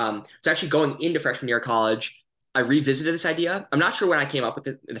 So actually going into freshman year of college, I revisited this idea. I'm not sure when I came up with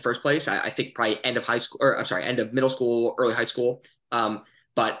it in the first place. I think probably end of middle school, early high school.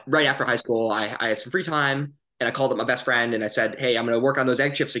 But right after high school, I had some free time and I called up my best friend and I said, hey, I'm going to work on those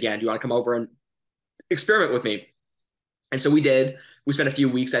egg chips again. Do you want to come over and experiment with me? And so we did. We spent a few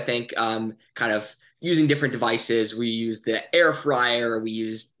weeks, I think, kind of using different devices. We used the air fryer, we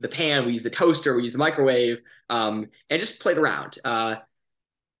used the pan, we used the toaster, we used the microwave, and just played around.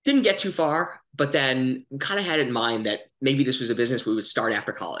 Didn't get too far, but then we kind of had in mind that maybe this was a business we would start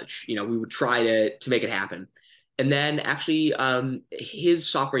after college. We would try to make it happen. And then actually, his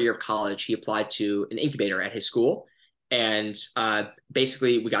sophomore year of college, he applied to an incubator at his school. And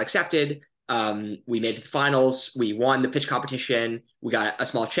basically, we got accepted. We made it to the finals. We won the pitch competition. We got a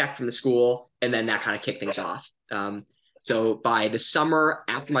small check from the school. And then that kind of kicked things off. So by the summer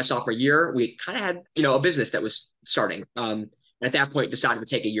after my sophomore year, we kind of had, a business that was starting. And at that point, decided to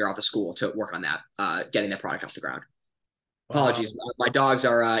take a year off of school to work on that, getting that product off the ground. Wow. Apologies. My dogs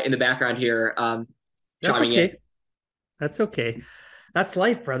are in the background here. That's okay. That's okay. That's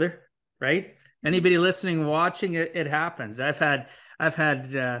life, brother. Right? Anybody listening, watching, it happens. I've had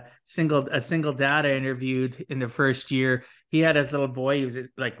a single dad I interviewed in the first year. He had his little boy. He was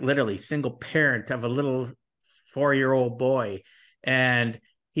like literally single parent of a little 4-year-old boy. And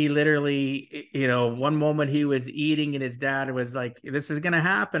he literally, one moment he was eating and his dad was like, this is going to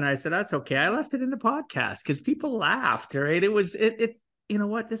happen. I said, that's okay. I left it in the podcast because people laughed, right? It you know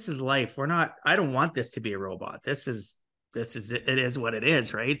what? This is life. I don't want this to be a robot. It is what it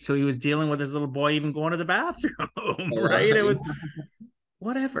is, right? So he was dealing with his little boy even going to the bathroom, right? It was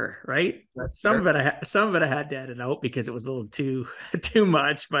whatever, right? Some of it I had to edit out because it was a little too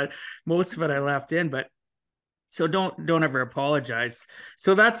much, but most of it I left in. But so don't ever apologize.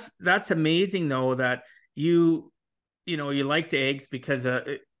 So that's amazing though that you like the eggs because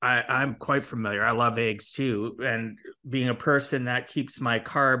I'm quite familiar. I love eggs too. And being a person that keeps my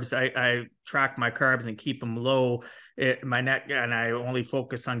carbs, I track my carbs and keep them low. And I only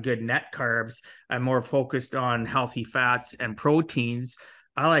focus on good net carbs. I'm more focused on healthy fats and proteins.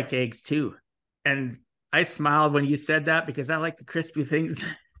 I like eggs too. And I smiled when you said that because I like the crispy things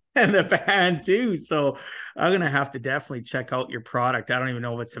and the pan too. So I'm going to have to definitely check out your product. I don't even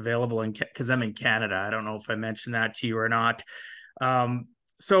know if it's available because I'm in Canada. I don't know if I mentioned that to you or not.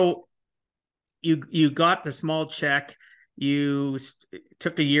 So you got the small check, you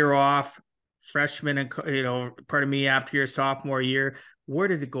took a year off, freshman and, pardon me, after your sophomore year. Where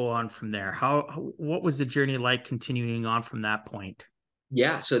did it go on from there? What was the journey like continuing on from that point?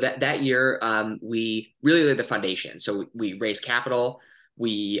 Yeah. So that year, we really laid the foundation. So we raised capital.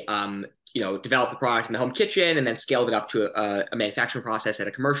 We, developed the product in the home kitchen and then scaled it up to a manufacturing process at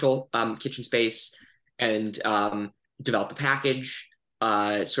a commercial kitchen space and developed the package.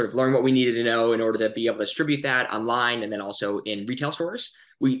 sort of learn what we needed to know in order to be able to distribute that online and then also in retail stores.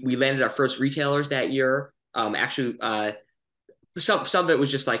 We landed our first retailers that year. Actually, some of it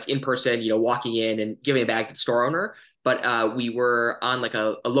was just like in person, walking in and giving a bag to the store owner. But we were on like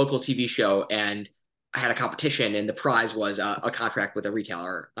a local TV show and I had a competition, and the prize was a contract with a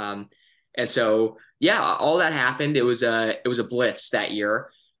retailer. And so yeah, all that happened. It was a blitz that year.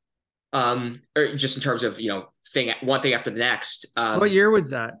 Or just in terms of one thing after the next. What year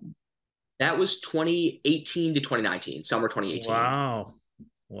was that? That was 2018 to 2019, summer 2018.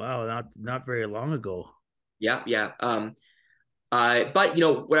 Wow, not very long ago. Yeah, yeah. But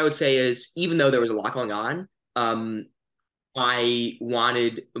what I would say is, even though there was a lot going on, I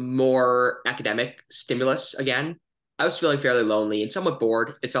wanted more academic stimulus again. I was feeling fairly lonely and somewhat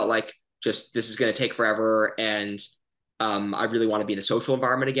bored. It felt like just this is going to take forever, and I really want to be in a social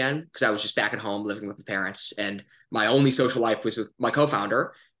environment again because I was just back at home living with my parents, and my only social life was with my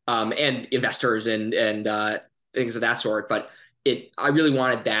co-founder and investors and things of that sort. But I really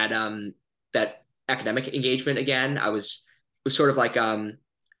wanted that academic engagement again. It was sort of like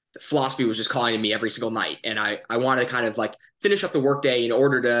philosophy was just calling to me every single night, and I wanted to kind of like finish up the workday in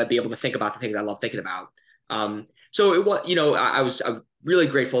order to be able to think about the things I love thinking about. So it was, I'm really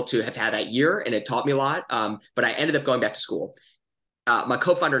grateful to have had that year, and it taught me a lot. But I ended up going back to school. My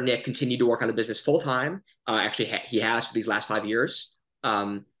co-founder Nick continued to work on the business full time. Actually, he has for these last 5 years.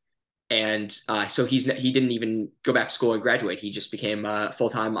 So he didn't even go back to school and graduate. He just became a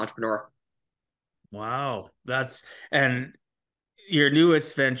full-time entrepreneur. Wow, and your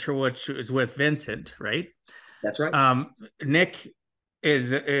newest venture, which is with Vincent, right? That's right. Nick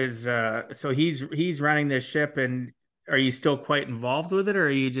is so he's running this ship, and are you still quite involved with it, or are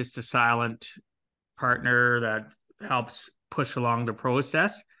you just a silent partner that helps push along the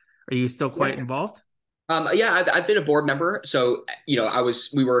process? Are you still quite involved? Yeah, I've been a board member. So,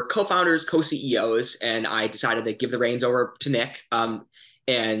 we were co-founders, co-CEOs, and I decided to give the reins over to Nick. But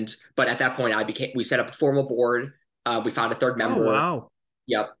at that point we set up a formal board. We found a third member. Oh, wow.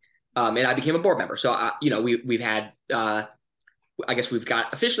 Yep. And I became a board member. So, we've had, I guess we've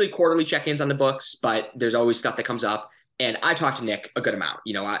got officially quarterly check-ins on the books, but there's always stuff that comes up. And I talk to Nick a good amount.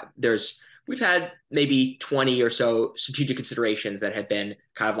 We've had maybe 20 or so strategic considerations that have been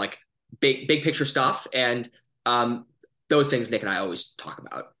kind of like big picture stuff. And those things Nick and I always talk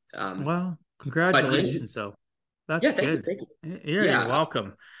about. Well, congratulations. So that's good. Thank you. You're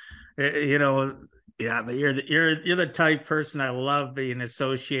welcome. Yeah, but you're the type of person I love being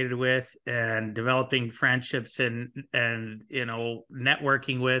associated with and developing friendships and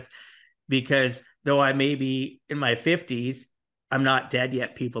networking with, because though I may be in my 50s, I'm not dead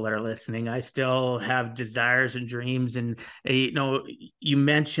yet. People that are listening, I still have desires and dreams. And you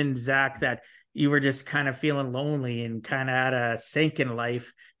mentioned, Zach, that you were just kind of feeling lonely and kind of at a sink in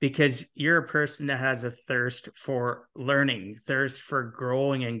life because you're a person that has a thirst for learning, thirst for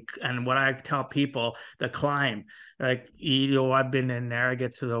growing. And what I tell people, the climb, like, I've been in there, I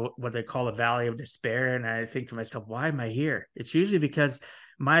get to what they call the valley of despair. And I think to myself, why am I here? It's usually because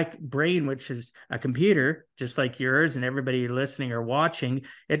my brain, which is a computer, just like yours and everybody listening or watching,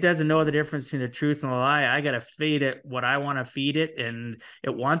 it doesn't know the difference between the truth and the lie. I got to feed it what I want to feed it, and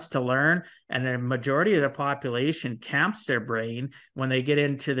it wants to learn. And the majority of the population camps their brain when they get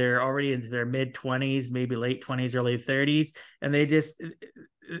into already into their mid 20s, maybe late 20s, early 30s.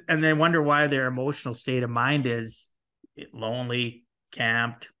 And they wonder why their emotional state of mind is lonely,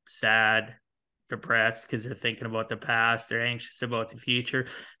 camped, sad, depressed because they're thinking about the past, they're anxious about the future.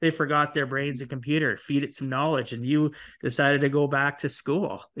 They forgot their brain's a computer. Feed it some knowledge, and you decided to go back to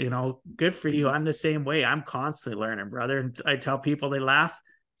school. Good for you. I'm the same way. I'm constantly learning, brother. And I tell people, they laugh.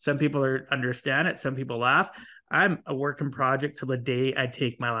 Some people understand it, some people laugh. I'm a working project till the day I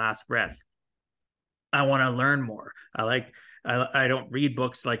take my last breath. I want to learn more. I don't read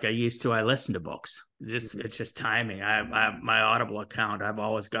books like I used to. I listen to books. It's just timing. My Audible account, I've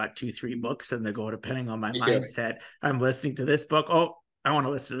always got 2-3 books and they go depending on my mindset. I'm listening to this book. Oh, I want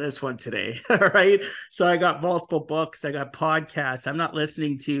to listen to this one today. All right. So I got multiple books. I got podcasts. I'm not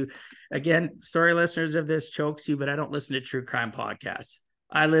listening to, again, sorry, listeners, if this chokes you, but I don't listen to true crime podcasts.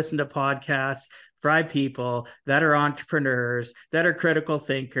 I listen to podcasts by people that are entrepreneurs, that are critical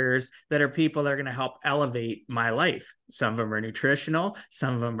thinkers, that are people that are going to help elevate my life. Some of them are nutritional,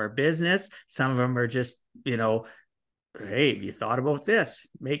 some of them are business, some of them are just, hey, have you thought about this?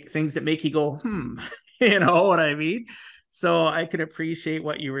 Make things that make you go, you know what I mean? So I can appreciate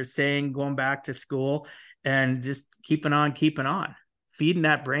what you were saying, going back to school and just keeping on. feeding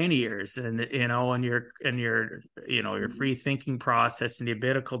that brain of yours, and your free thinking process, and the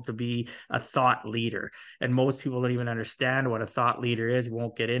ability to be a thought leader. And most people don't even understand what a thought leader is.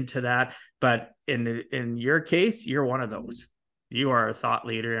 Won't get into that, but in your case, you're one of those. You are a thought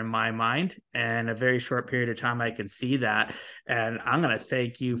leader in my mind, and a very short period of time I can see that. And I'm going to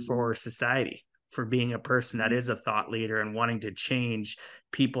thank you for society, for being a person that is a thought leader and wanting to change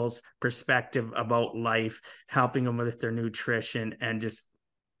people's perspective about life, helping them with their nutrition, and just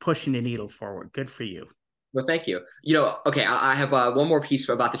pushing the needle forward. Good for you. Well, thank you. Okay, I have one more piece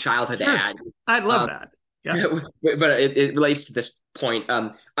about the childhood to add. I'd love that. Yeah. But it relates to this point.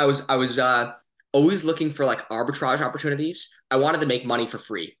 I was always looking for like arbitrage opportunities. I wanted to make money for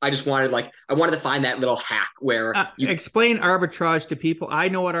free. I wanted to find that little hack where explain arbitrage to people. I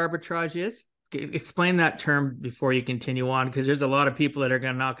know what arbitrage is. Explain that term before you continue on, because there's a lot of people that are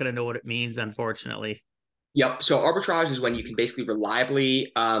not going to know what it means, unfortunately. Yep. So arbitrage is when you can basically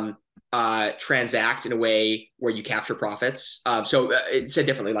reliably transact in a way where you capture profits. So it's said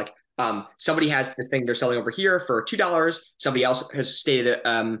differently, like somebody has this thing they're selling over here for $2. Somebody else has stated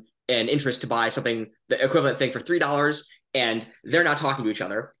an interest to buy something, the equivalent thing, for $3, and they're not talking to each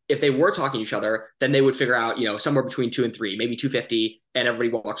other. If they were talking to each other, then they would figure out, somewhere between 2 and 3, maybe 250, and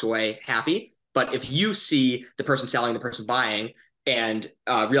everybody walks away happy. But if you see the person selling, the person buying, and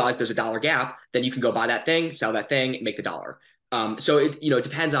realize there's a dollar gap, then you can go buy that thing, sell that thing, make the dollar. So it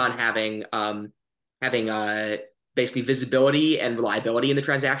depends on having basically visibility and reliability in the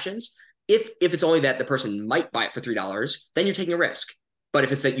transactions. If it's only that the person might buy it for $3, then you're taking a risk. But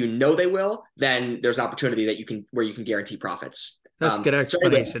if it's that they will, then there's an opportunity where you can guarantee profits. That's good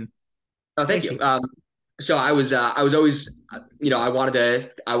explanation. So anyway, thank you. So I was always, I wanted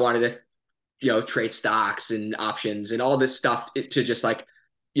to trade stocks and options and all this stuff to just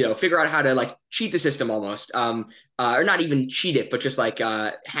figure out how to cheat the system almost, or not even cheat it, but just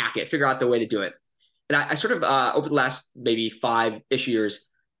hack it, figure out the way to do it. And I sort of, over the last maybe 5-ish years,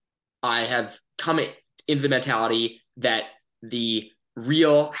 I have come into the mentality that the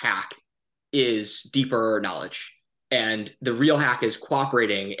real hack is deeper knowledge, and the real hack is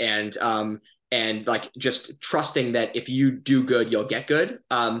cooperating and just trusting that if you do good, you'll get good.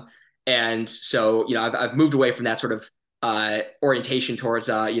 And so, I've moved away from that sort of orientation towards,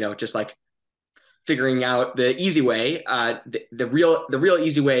 just figuring out the easy way. The real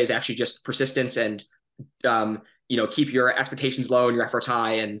easy way is actually just persistence and, keep your expectations low and your efforts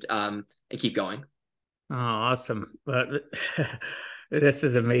high, and keep going. Oh, awesome. But this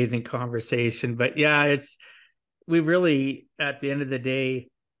is amazing conversation. But yeah, we really, at the end of the day,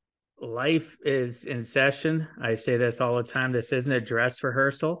 life is in session. I say this all the time. This isn't a dress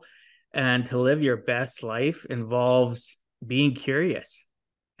rehearsal. And to live your best life involves being curious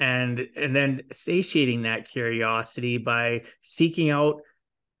and then satiating that curiosity by seeking out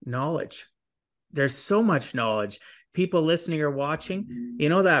knowledge. There's so much knowledge. People listening or watching,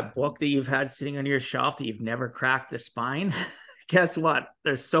 that book that you've had sitting on your shelf that you've never cracked the spine? Guess what?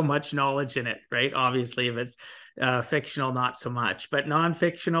 There's so much knowledge in it, right? Obviously, if it's fictional, not so much, but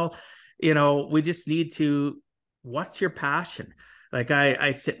non-fictional, we just need to, what's your passion?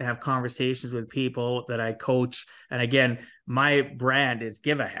 I sit and have conversations with people that I coach. And again, my brand is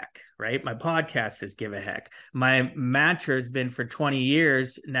Give a Heck, right? My podcast is Give a Heck. My mantra has been for 20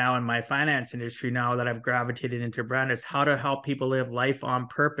 years now in my finance industry, now that I've gravitated into brand, is how to help people live life on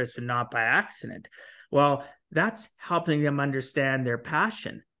purpose and not by accident. Well, that's helping them understand their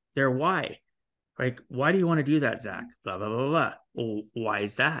passion, their why. Why do you want to do that, Zach? Blah, blah, blah, blah. Well, why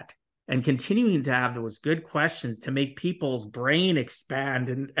is that? And continuing to have those good questions to make people's brain expand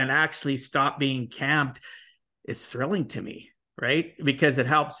and actually stop being camped is thrilling to me, right? Because it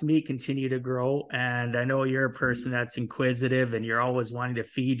helps me continue to grow. And I know you're a person that's inquisitive and you're always wanting to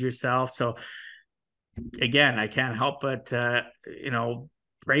feed yourself. So again, I can't help but,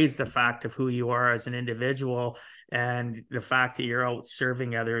 praise the fact of who you are as an individual and the fact that you're out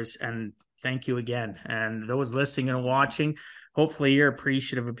serving others. And thank you again. And those listening and watching, hopefully you're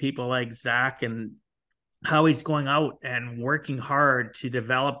appreciative of people like Zach and how he's going out and working hard to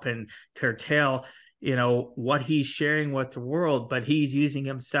develop and curtail, what he's sharing with the world, but he's using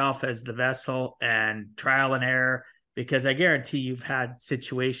himself as the vessel and trial and error, because I guarantee you've had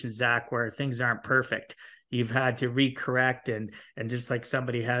situations, Zach, where things aren't perfect. You've had to recorrect and just like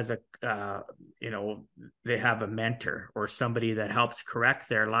somebody has they have a mentor or somebody that helps correct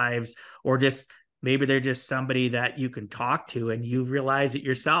their lives, or just maybe they're just somebody that you can talk to and you realize it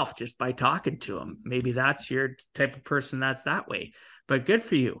yourself just by talking to them. Maybe that's your type of person that's that way, but good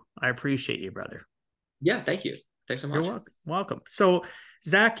for you. I appreciate you, brother. Yeah. Thank you. Thanks so much. You're welcome. So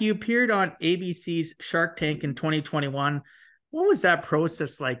Zach, you appeared on ABC's Shark Tank in 2021. What was that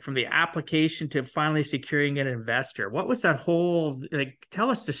process like from the application to finally securing an investor? What was that whole, like,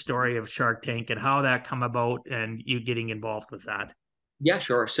 tell us the story of Shark Tank and how that come about and you getting involved with that. Yeah,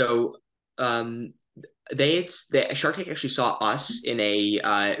 sure. So um, they Shark Tank actually saw us in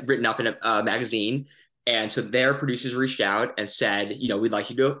a written up in a magazine, and so their producers reached out and said, we'd like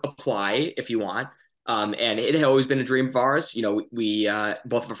you to apply if you want. And it had always been a dream of ours. We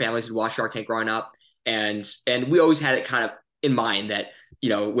both of our families had watched Shark Tank growing up, and we always had it kind of in mind that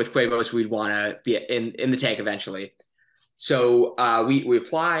with Quavos we'd want to be in the tank eventually. So we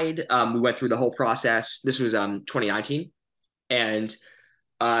applied. We went through the whole process. This was 2019, and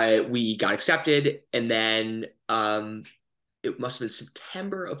we got accepted, and then it must have been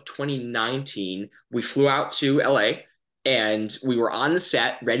September of 2019. We flew out to LA, and we were on the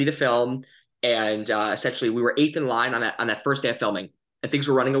set, ready to film, and essentially we were eighth in line on that first day of filming, and things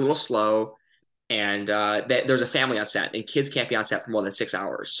were running a little slow. And there's a family on set, and kids can't be on set for more than 6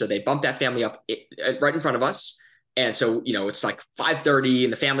 hours, so they bumped that family up right in front of us. And so it's like 5:30,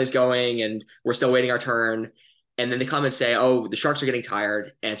 and the family's going, and we're still waiting our turn. And then they come and say, "Oh, the sharks are getting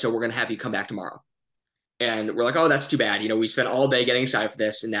tired, and so we're going to have you come back tomorrow." And we're like, "Oh, that's too bad. We spent all day getting excited for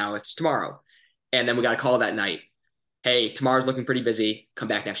this, and now it's tomorrow." And then we got a call that night. "Hey, tomorrow's looking pretty busy. Come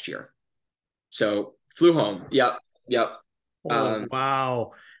back next year." So flew home. Yep. Yep. Oh,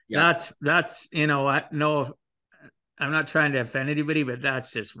 wow. Yep. That's, no, I'm not trying to offend anybody, but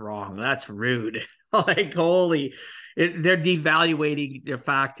that's just wrong. That's rude. Like, they're devaluating the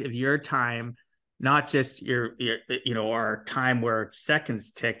fact of your time, not just your our time where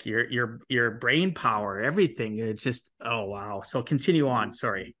seconds tick, your brain power, everything. It's just, oh wow. So continue on.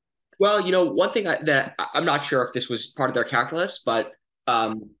 Sorry. Well, one thing that I'm not sure if this was part of their calculus, but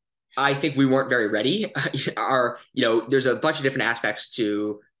I think we weren't very ready. There's a bunch of different aspects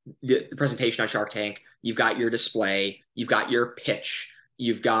to the presentation on Shark Tank. You've got your display, you've got your pitch,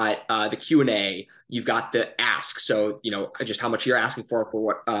 you've got the Q&A, you've got the ask. So, just how much you're asking for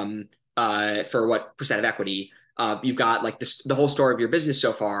what percent of equity. You've got like the whole story of your business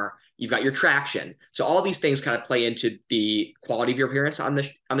so far. You've got your traction. So all these things kind of play into the quality of your appearance on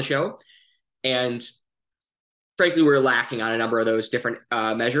the show. And frankly, we're lacking on a number of those different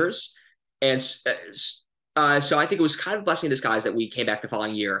measures. And so I think it was kind of a blessing in disguise that we came back the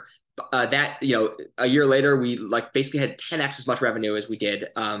following year. A year later, we like basically had 10x as much revenue as we did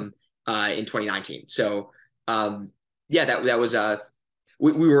in 2019. So that was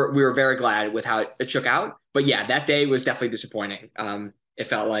we were very glad with how it shook out. But yeah, that day was definitely disappointing. It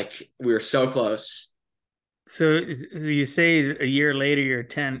felt like we were so close. So you say a year later, you're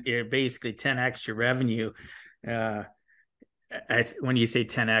basically 10x your revenue. When you say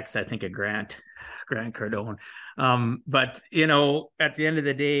 10x, I think of Grant Cardone. But at the end of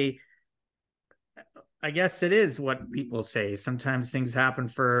the day, I guess it is what people say. Sometimes things happen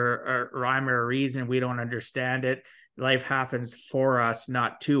for a rhyme or a reason. We don't understand it. Life happens for us,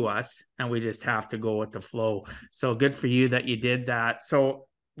 not to us, and we just have to go with the flow. So good for you that you did that. So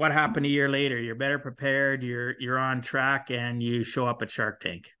what happened a year later? You're better prepared. You're on track, and you show up at Shark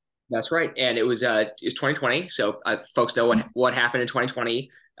Tank. That's right, and it was 2020. So folks know what happened in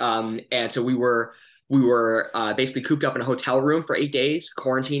 2020, and so we were basically cooped up in a hotel room for 8 days,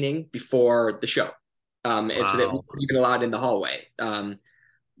 quarantining before the show, and so that we weren't even allowed in the hallway.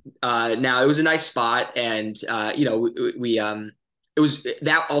 Now it was a nice spot, and it was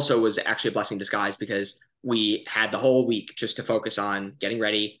that also was actually a blessing in disguise because we had the whole week just to focus on getting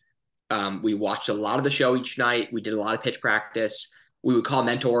ready. We watched a lot of the show each night. We did a lot of pitch practice. We would call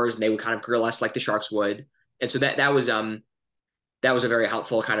mentors, and they would kind of grill us like the Sharks would. And so that was a very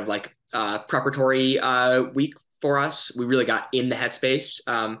helpful kind of like preparatory week for us. We really got in the headspace.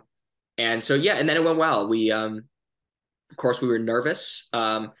 And so and then it went well. We of course we were nervous,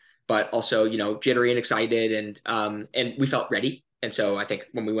 but also jittery and excited, and we felt ready. And so I think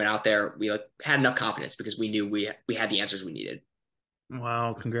when we went out there, we had enough confidence because we knew we had the answers we needed.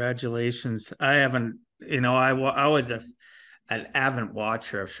 Wow, congratulations. I haven't, I was an avid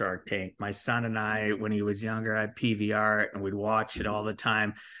watcher of Shark Tank. My son and I, when he was younger, I PVR it and we'd watch it all the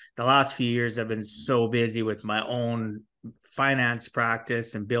time. The last few years, I've been so busy with my own finance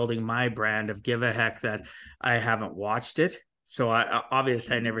practice and building my brand of Give a Heck that I haven't watched it. So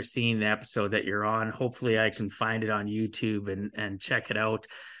obviously I've never seen the episode that you're on. Hopefully I can find it on YouTube and check it out.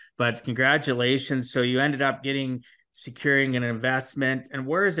 But congratulations. So you ended up securing an investment, and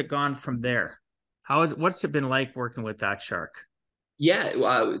where has it gone from there? What's it been like working with that shark? Yeah,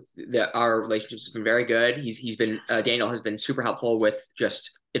 our relationships have been very good. He's been Daniel has been super helpful with just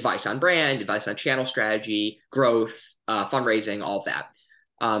advice on brand, advice on channel strategy, growth, fundraising, all of that.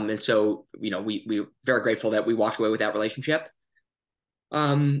 And so we're very grateful that we walked away with that relationship.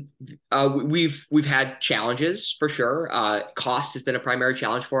 Um, we've had challenges for sure. Cost has been a primary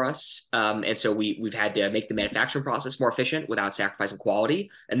challenge for us, and so we've had to make the manufacturing process more efficient without sacrificing quality,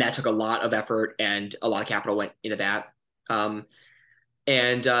 and that took a lot of effort and a lot of capital went into that.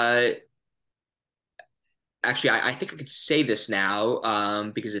 And Actually, I think I could say this now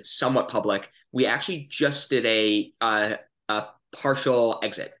because it's somewhat public. We actually just did a partial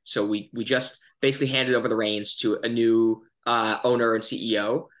exit, so we just basically handed over the reins to a new owner and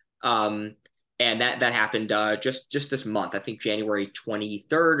CEO, and that happened just this month. I think January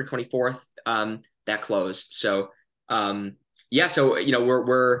 23rd or 24th. That closed. So yeah, so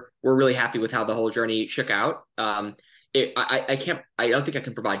we're really happy with how the whole journey shook out. I can't. I don't think I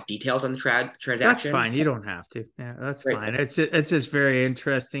can provide details on the That's transaction. fine. You don't have to. Yeah, that's Right. fine. It's just very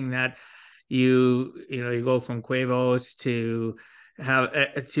interesting that you go from Quavos to have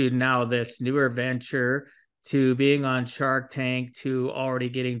to now this newer venture to being on Shark Tank to already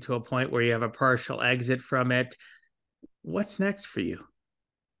getting to a point where you have a partial exit from it. What's next for you?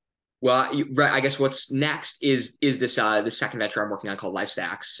 Well, right. I guess what's next is this the second venture I'm working on called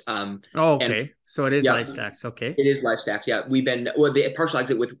LifeStacks. Oh, And okay. So it is yeah, LifeStacks. Okay. it is LifeStacks. Yeah, we've been the partial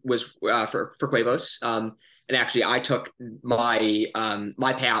exit with was for Quavos. And actually, I took my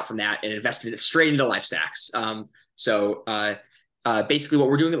payout from that and invested it straight into LifeStacks. Basically, what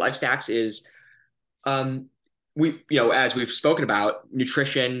we're doing at LifeStacks is um, as we've spoken about,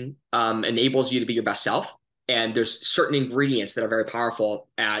 nutrition enables you to be your best self. And there's certain ingredients that are very powerful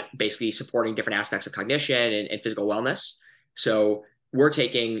at basically supporting different aspects of cognition and physical wellness. So we're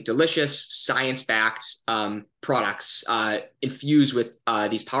taking delicious, science-backed products infused with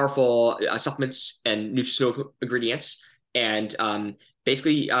these powerful supplements and nutraceutical ingredients, and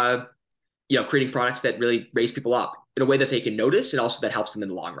basically, creating products that really raise people up in a way that they can notice, and also that helps them in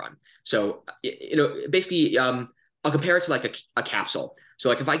the long run. So, basically, I'll compare it to like a capsule. So,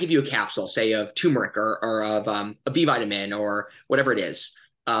 like if I give you a capsule, say of turmeric or of a B vitamin or whatever it is,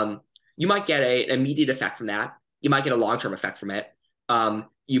 you might get an immediate effect from that. You might get a long-term effect from it.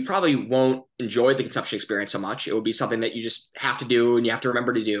 You probably won't enjoy the consumption experience so much. It will be something that you just have to do and you have to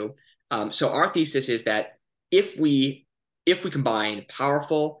remember to do. So our thesis is that if we combine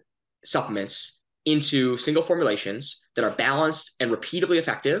powerful supplements into single formulations that are balanced and repeatably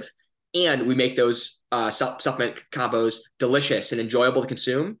effective, and we make those supplement combos delicious and enjoyable to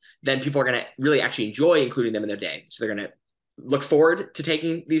consume, then people are going to really actually enjoy including them in their day. So they're going to look forward to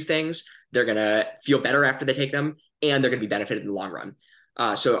taking these things. They're going to feel better after they take them, and they're going to be benefited in the long run.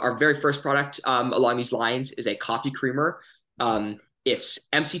 So our very first product along these lines is a coffee creamer. It's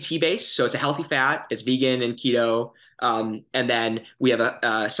MCT based, so it's a healthy fat. It's vegan and keto. And then we have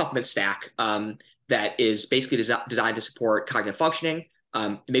a supplement stack that is basically designed to support cognitive functioning.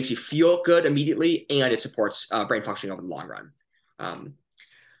 It makes you feel good immediately, and it supports brain functioning over the long run.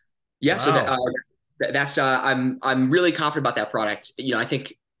 Yeah, so Wow. that's I'm really confident about that product. I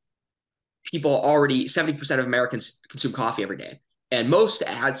think people already 70% of Americans consume coffee every day, and most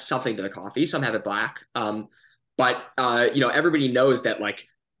add something to the coffee. Some have it black, but everybody knows that like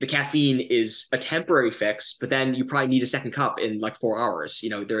the caffeine is a temporary fix, but then you probably need a second cup in like 4 hours.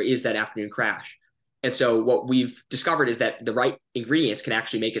 There is that afternoon crash. And so what we've discovered is that the right ingredients can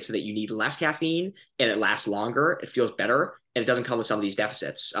actually make it so that you need less caffeine and it lasts longer, it feels better, and it doesn't come with some of these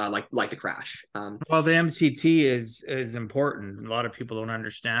deficits like the crash. Well, the MCT is important. A lot of people don't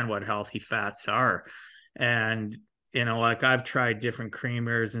understand what healthy fats are. And like I've tried different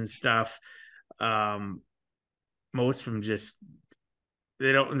creamers and stuff. Most of them just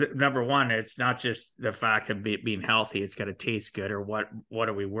they don't. Number one, it's not just the fact of being healthy; it's got to taste good. Or what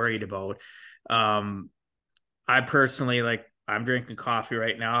are we worried about? I personally like. I'm drinking coffee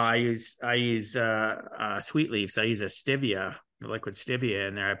right now. I use sweet leaves. I use a stevia, liquid stevia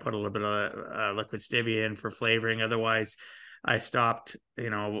in there. I put a little bit of liquid stevia in for flavoring. Otherwise, I stopped.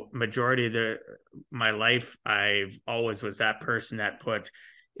 Majority of my life, I've always was that person that put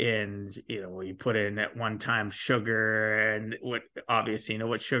in, you put in at one time sugar, and what obviously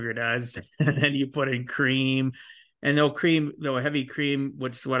what sugar does, and then you put in cream, and though heavy cream,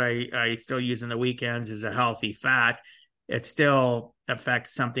 which is what I still use on the weekends, is a healthy fat. It still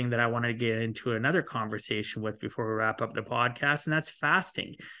affects something that I wanted to get into another conversation with before we wrap up the podcast, and that's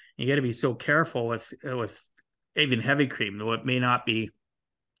fasting. You got to be so careful with even heavy cream, though it may not be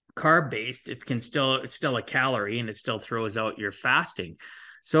carb based. It's still a calorie, and it still throws out your fasting.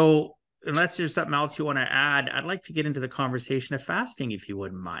 So unless there's something else you want to add, I'd like to get into the conversation of fasting, if you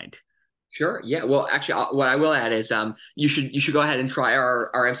wouldn't mind. Sure. Yeah. Well, actually, what I will add is you should go ahead and try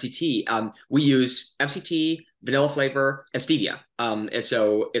our MCT. We use MCT, vanilla flavor, and stevia. And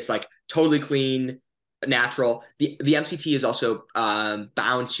so it's like totally clean, natural. The MCT is also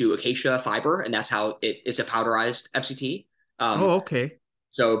bound to acacia fiber, and that's how it's a powderized MCT. Oh, Um, okay.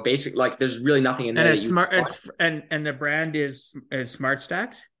 so basic, like there's really nothing in And there that it's you smart. want. And the brand is Smart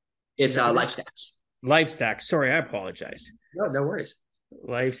Stacks. Is It's that what it Life is? Stacks. Life Stacks. Sorry, I apologize. No, no worries.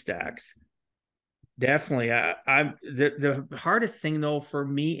 Life Stacks. Definitely. I'm the hardest thing though for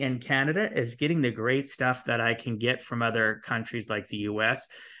me in Canada is getting the great stuff that I can get from other countries like the US.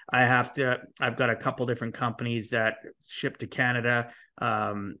 I've got a couple different companies that ship to Canada,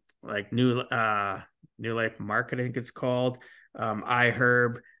 like New Life Market, I think it's called,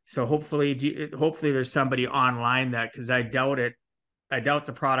 iHerb. So hopefully there's somebody online that, because I doubt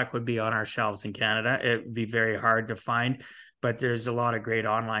the product would be on our shelves in Canada. It would be very hard to find, but there's a lot of great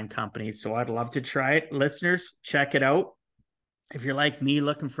online companies. So I'd love to try it. Listeners, check it out. If you're like me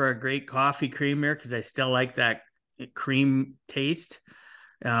looking for a great coffee creamer, because I still like that cream taste,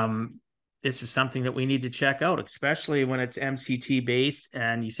 this is something that we need to check out, especially when it's MCT based.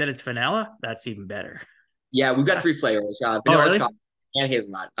 And you said it's vanilla. That's even better. Yeah, we've got three flavors: Oh, vanilla, really? chocolate, and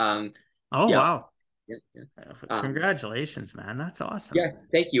hazelnut. Oh, Yep. wow. Yeah, yeah. Um, Congratulations, man. That's awesome. yeah,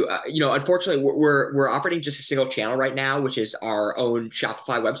 thank you. Unfortunately, we're operating just a single channel right now, which is our own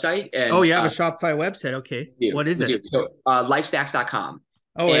Shopify website, Oh, and you have a Shopify website. Okay. What is we do. it? So, lifestacks.com.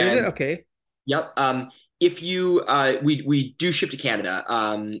 Oh, is it? And Okay. yep. If you we do ship to Canada.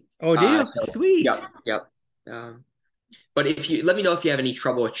 Oh, do you? So Sweet. yep. Um, but if you let me know if you have any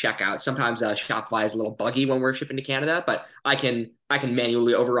trouble with checkout. Sometimes Shopify is a little buggy when we're shipping to Canada, but I can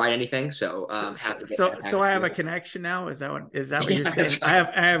manually override anything. So happy to get that So happen. I have a connection now. Is that what you're Yeah, saying? that's I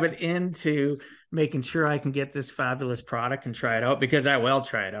right. have an into making sure I can get this fabulous product and try it out, because I will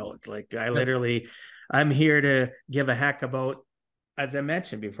try it out. Like I'm here to give a heck about, as I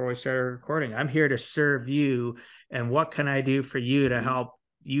mentioned before we started recording, I'm here to serve you. And what can I do for you to help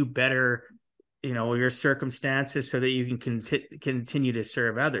you better, your circumstances, so that you can continue to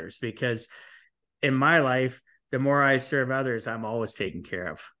serve others? Because in my life, the more I serve others, I'm always taken care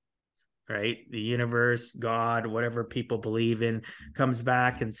of. Right? The universe, God, whatever people believe in, comes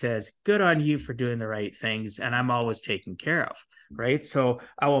back and says, good on you for doing the right things. And I'm always taken care of. Right. So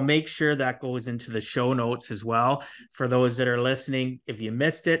I will make sure that goes into the show notes as well. For those that are listening, if you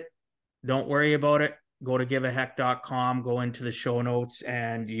missed it, don't worry about it. Go to giveaheck.com, go into the show notes,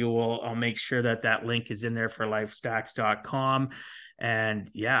 and I'll make sure that link is in there for lifestacks.com. And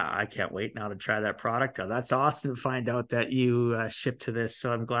yeah, I can't wait now to try that product. That's awesome to find out that you ship to this.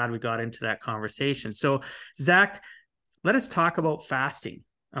 So I'm glad we got into that conversation. So, Zach, let us talk about fasting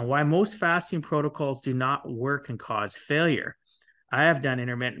and why most fasting protocols do not work and cause failure. I have done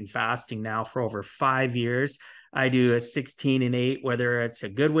intermittent fasting now for over 5 years. I do a 16 and 8, whether it's a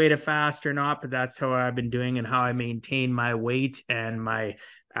good way to fast or not, but that's how I've been doing and how I maintain my weight and my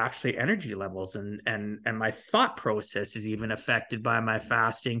actually energy levels, and my thought process is even affected by my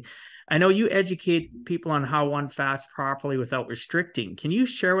fasting. I know you educate people on how one fasts properly without restricting. Can you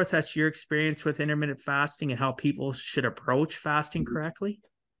share with us your experience with intermittent fasting and how people should approach fasting correctly?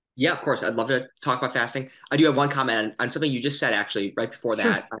 Yeah, of course. I'd love to talk about fasting. I do have one comment on something you just said actually right before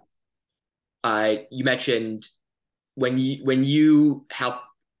Sure. that. You mentioned when you help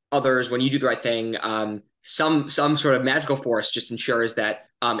others, when you do the right thing, some sort of magical force just ensures that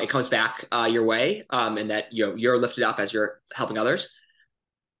it comes back your way, and that you're lifted up as you're helping others.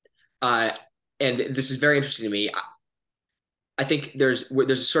 Uh, and this is very interesting to me. I think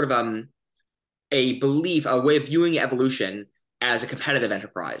there's sort of a belief, a way of viewing evolution as a competitive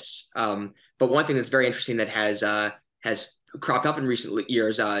enterprise. But one thing that's very interesting that has cropped up in recent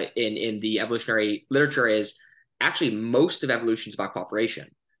years in the evolutionary literature is actually most of evolution is about cooperation.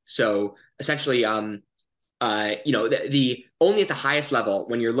 So essentially, the only at the highest level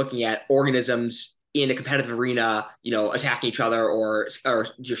when you're looking at organisms in a competitive arena, attacking each other or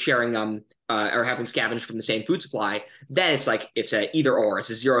just sharing or having scavenged from the same food supply, then it's a either or,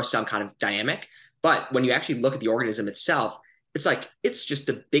 it's a zero sum kind of dynamic. But when you actually look at the organism itself, it's just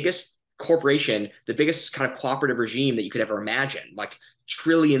the biggest corporation, the biggest kind of cooperative regime that you could ever imagine, like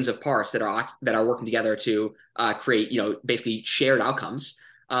trillions of parts that are working together to create, basically shared outcomes.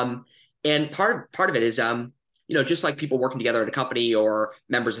 And part of it is, just like people working together at a company or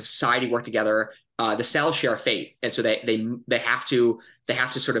members of society work together, the cells share a fate, and so they have to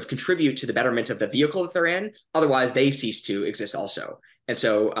sort of contribute to the betterment of the vehicle that they're in. Otherwise, they cease to exist also. And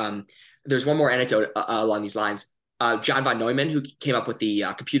so there's one more anecdote along these lines. John von Neumann, who came up with the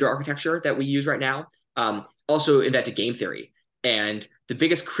computer architecture that we use right now, also invented game theory. And the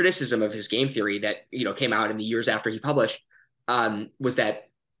biggest criticism of his game theory that came out in the years after he published was that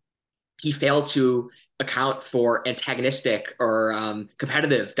he failed to account for antagonistic or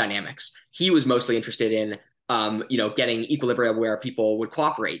competitive dynamics. He was mostly interested in getting equilibrium where people would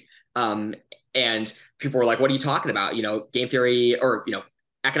cooperate. And people were like, "What are you talking about? Game theory or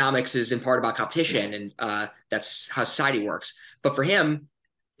economics is in part about competition, and that's how society works." But for him,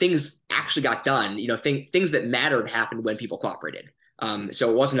 things actually got done. Things that mattered happened when people cooperated. So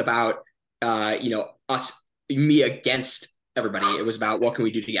it wasn't about me against everybody. It was about what can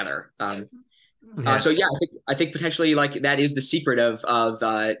we do together. So yeah, I think potentially like that is the secret of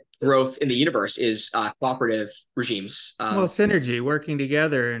growth in the universe is cooperative regimes. Well, synergy, working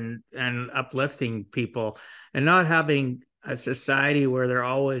together and uplifting people, and not having a society where they're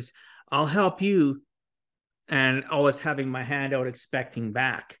always, I'll help you, and always having my hand out expecting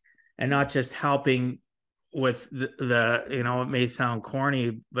back, and not just helping with the it may sound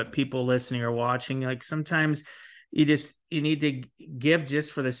corny, but people listening or watching, like sometimes you need to give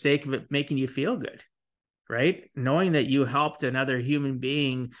just for the sake of it making you feel good, right? Knowing that you helped another human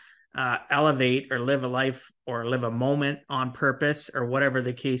being elevate or live a life or live a moment on purpose or whatever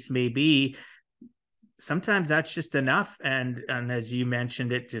the case may be. Sometimes that's just enough. And as you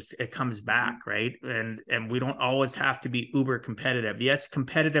mentioned, it comes back, right? And we don't always have to be uber competitive. Yes,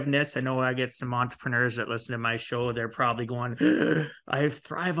 competitiveness. I know I get some entrepreneurs that listen to my show. They're probably going, I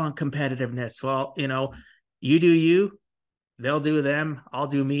thrive on competitiveness. Well, you do you, they'll do them, I'll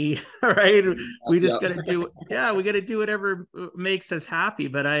do me. Right? We just got to do, we got to do whatever makes us happy.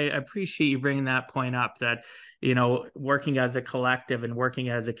 But I appreciate you bringing that point up, that working as a collective and working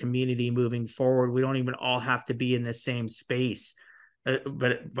as a community moving forward, we don't even all have to be in the same space,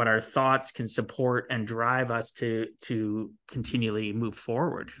 but our thoughts can support and drive us to continually move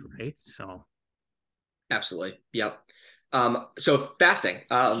forward, right? So absolutely. Yep. So fasting.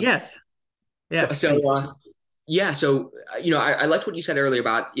 Yes. So so I liked what you said earlier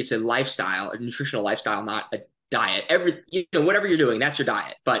about it's a lifestyle, a nutritional lifestyle, not a diet. Whatever you're doing, that's your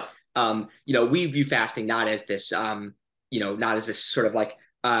diet. But we view fasting not as this not as this sort of like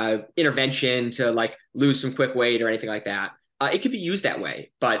intervention to like lose some quick weight or anything like that. It could be used that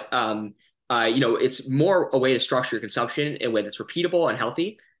way, but it's more a way to structure your consumption in a way that's repeatable and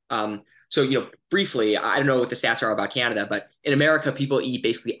healthy. So briefly, I don't know what the stats are about Canada, but in America, people eat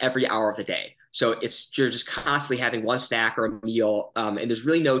basically every hour of the day. So you're just constantly having one snack or a meal, and there's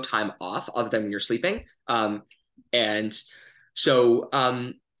really no time off other than when you're sleeping. And so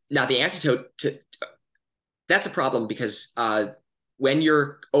now the antidote to that's a problem because when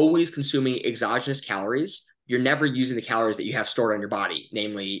you're always consuming exogenous calories, you're never using the calories that you have stored on your body,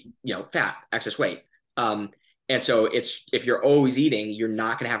 namely, fat, excess weight. And so if you're always eating, you're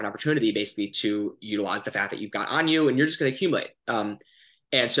not going to have an opportunity basically to utilize the fat that you've got on you, and you're just going to accumulate.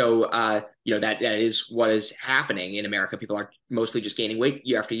 And so, that is what is happening in America. People are mostly just gaining weight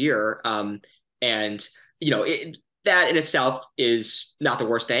year after year. And that in itself is not the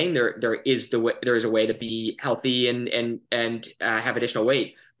worst thing. There is a way to be healthy and have additional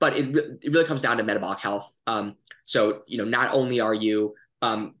weight, but it really comes down to metabolic health. So not only are you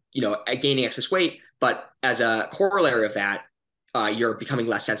gaining excess weight, but as a corollary of that, you're becoming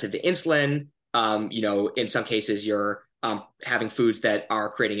less sensitive to insulin. In some cases, you're having foods that are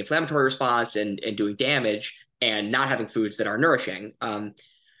creating inflammatory response and doing damage, and not having foods that are nourishing.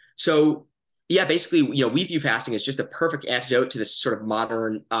 So yeah, basically, we view fasting as just a perfect antidote to this sort of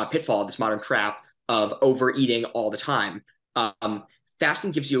modern pitfall, this modern trap of overeating all the time.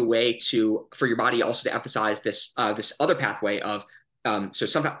 Fasting gives you a way for your body also to emphasize this other pathway of so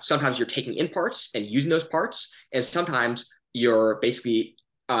sometimes you're taking in parts and using those parts, and sometimes you're basically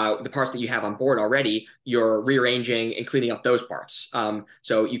the parts that you have on board already, you're rearranging and cleaning up those parts.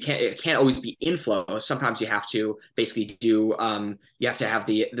 So it can't always be inflow. Sometimes you have to basically you have to have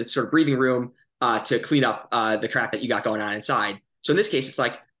the sort of breathing room to clean up the crap that you got going on inside. So in this case, it's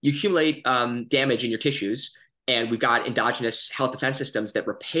like you accumulate damage in your tissues, and we've got endogenous health defense systems that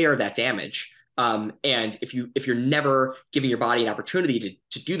repair that damage. And if you're never giving your body an opportunity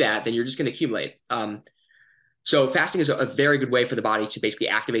to do that, then you're just going to accumulate. So fasting is a very good way for the body to basically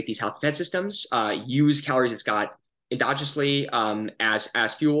activate these health defense systems, use calories it's got endogenously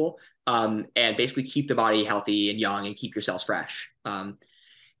as fuel, and basically keep the body healthy and young and keep your cells fresh.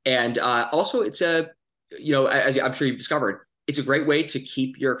 And also it's as I'm sure you've discovered, it's a great way to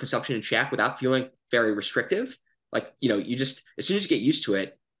keep your consumption in check without feeling very restrictive. Like, you just, as soon as you get used to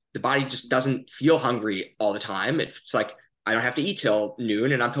it, the body just doesn't feel hungry all the time. It's like, I don't have to eat till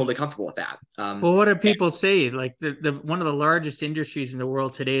noon, and I'm totally comfortable with that. Well, what do people say? Like the one of the largest industries in the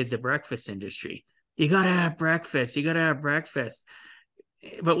world today is the breakfast industry. You got to have breakfast. You got to have breakfast.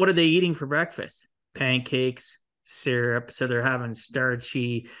 But what are they eating for breakfast? Pancakes, syrup. So they're having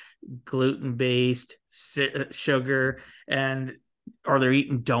starchy, gluten-based sugar, and or they're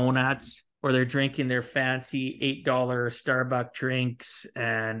eating donuts, or they're drinking their fancy $8 Starbucks drinks,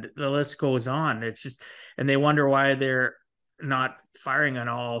 and the list goes on. It's just, and they wonder why they're not firing on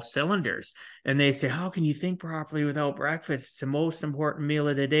all cylinders. And they say, how can you think properly without breakfast? It's the most important meal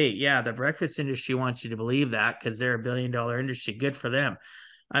of the day. Yeah, the breakfast industry wants you to believe that because they're $1 billion industry. Good for them.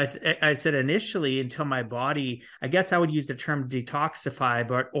 I said initially, until my body, I guess I would use the term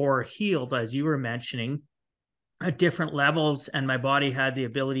detoxify, or healed, as you were mentioning, at different levels. And my body had the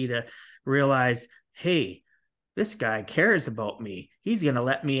ability to realize, hey, this guy cares about me. He's going to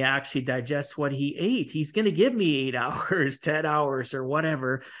let me actually digest what he ate. He's going to give me 8 hours, 10 hours, or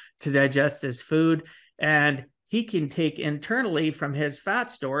whatever to digest his food. And he can take internally from his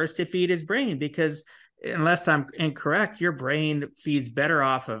fat stores to feed his brain, because unless I'm incorrect, your brain feeds better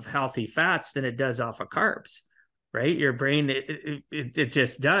off of healthy fats than it does off of carbs, right? Your brain, it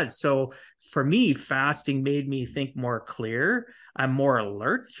just does. So for me, fasting made me think more clear. I'm more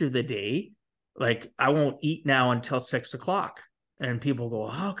alert through the day. Like, I won't eat now until 6 o'clock. And people go,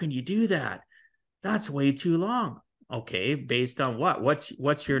 how can you do that? That's way too long. Okay. Based on what?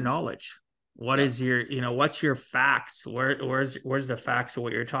 What's your knowledge? What is your, what's your facts? Where's the facts of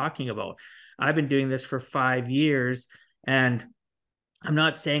what you're talking about? I've been doing this for 5 years, and I'm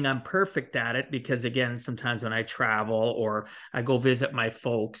not saying I'm perfect at it, because again, sometimes when I travel or I go visit my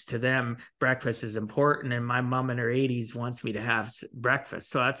folks, to them, breakfast is important. And my mom in her 80s wants me to have breakfast.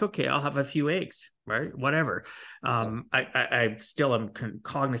 So that's okay. I'll have a few eggs, right? Whatever. I still am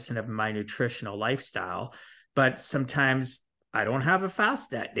cognizant of my nutritional lifestyle, but sometimes I don't have a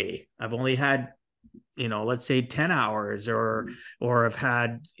fast that day. I've only had, let's say 10 hours or I've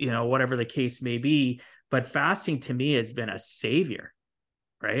had, whatever the case may be. But fasting to me has been a savior,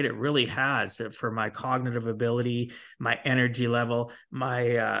 right? It really has, for my cognitive ability, my energy level,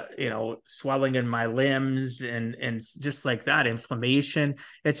 my, swelling in my limbs, and just like that, inflammation.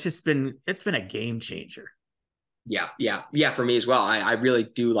 It's been a game changer. Yeah. For me as well. I really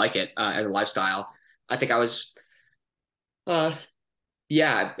do like it as a lifestyle. I think I was,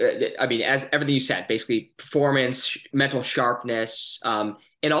 yeah, I mean, as everything you said, basically performance, mental sharpness,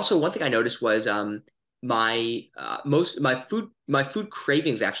 and also one thing I noticed was my food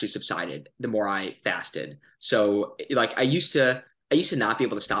cravings actually subsided the more I fasted. So like I used to not be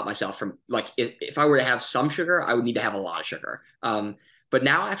able to stop myself from, like, if I were to have some sugar, I would need to have a lot of sugar. But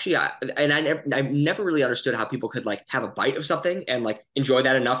now actually, I never really understood how people could like have a bite of something and like enjoy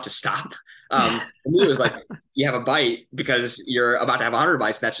that enough to stop. For me, it was like, you have a bite because you're about to have 100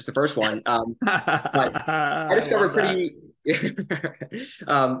 bites. And that's just the first one. But I discovered pretty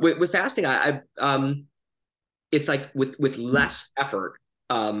with fasting, it's like with less effort,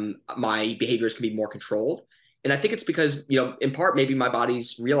 my behaviors can be more controlled. And I think it's because, in part, maybe my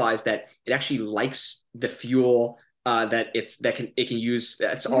body's realized that it actually likes the fuel that it can use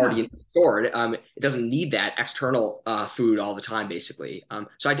that's already stored. It doesn't need that external food all the time, basically.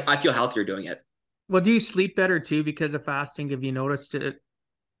 So I feel healthier doing it. Well, do you sleep better too because of fasting? Have you noticed it?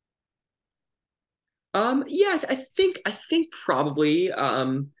 Yeah, I think probably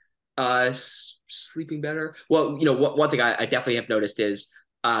sleeping better. Well, one thing I definitely have noticed is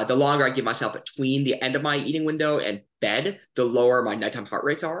the longer I give myself between the end of my eating window and bed, the lower my nighttime heart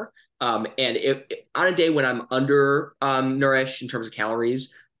rates are. And on a day when I'm under nourished in terms of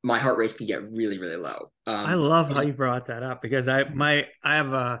calories, my heart rates can get really, really low. I love how you brought that up, because I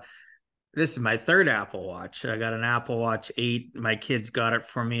have this is my third Apple Watch. I got an Apple Watch 8. My kids got it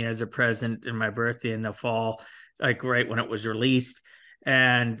for me as a present in my birthday in the fall, like right when it was released.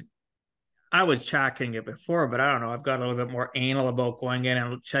 And I was tracking it before, but I don't know. I've got a little bit more anal about going in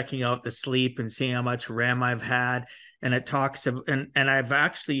and checking out the sleep and seeing how much REM I've had. And it talks of, and I've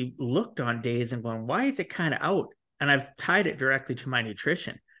actually looked on days and going, why is it kind of out? And I've tied it directly to my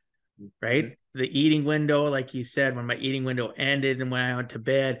nutrition, right? Mm-hmm. The eating window, like you said, when my eating window ended and when I went to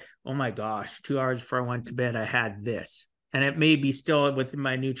bed, oh my gosh, 2 hours before I went to bed, I had this. And it may be still within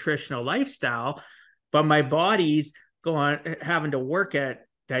my nutritional lifestyle, but my body's having to work at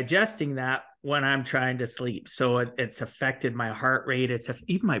digesting that when I'm trying to sleep. So it's affected my heart rate. It's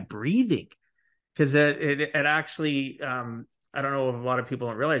even my breathing, because it actually, I don't know if a lot of people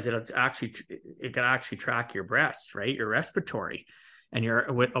don't realize it can actually track your breaths, right? Your respiratory and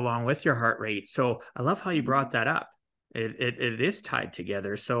along with your heart rate. So I love how you brought that up. It is tied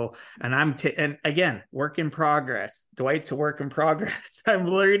together. So, and and again, work in progress. Dwight's a work in progress. I'm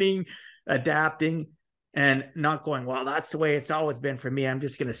learning, adapting, and not going, well, that's the way it's always been for me. I'm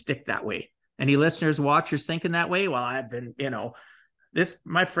just going to stick that way. Any listeners, watchers thinking that way? Well, I've been,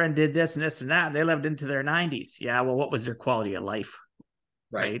 my friend did this and this and that. And they lived into their 90s. Yeah. Well, what was their quality of life?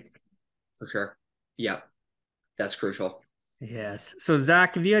 right? For sure. Yeah, that's crucial. Yes. So,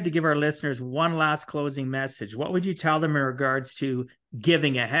 Zach, if you had to give our listeners one last closing message, what would you tell them in regards to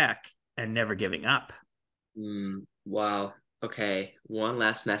giving a heck and never giving up? Wow. Okay. One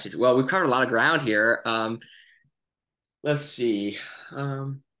last message. Well, we've covered a lot of ground here. Let's see.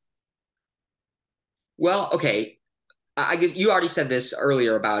 Um, well, okay. I guess you already said this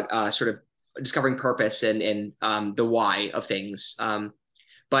earlier about sort of discovering purpose and the why of things.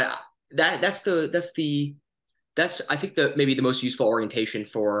 But that's I think the maybe the most useful orientation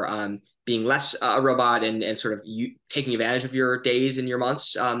for being less a robot and sort of you taking advantage of your days and your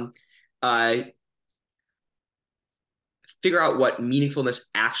months. Uh, Figure out what meaningfulness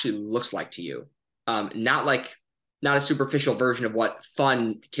actually looks like to you. Not like not a superficial version of what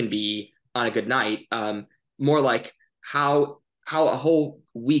fun can be on a good night. More like how a whole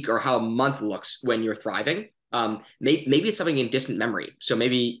week or how a month looks when you're thriving. Maybe it's something in distant memory. So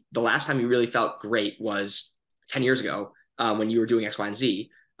maybe the last time you really felt great was 10 years ago when you were doing X, Y, and Z.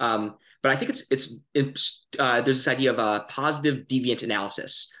 But I think there's this idea of a positive deviant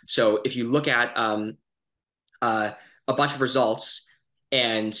analysis. So if you look at a bunch of results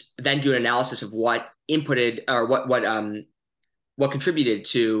and then do an analysis of what inputted or what contributed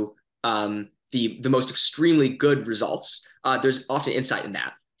to the most extremely good results, there's often insight in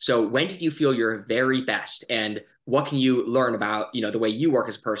that. So when did you feel your very best, and what can you learn about the way you work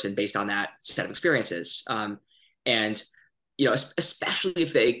as a person based on that set of experiences? And especially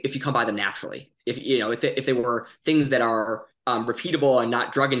if you come by them naturally, if they were things that are repeatable and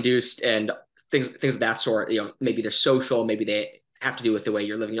not drug induced and things of that sort. Maybe they're social, maybe they have to do with the way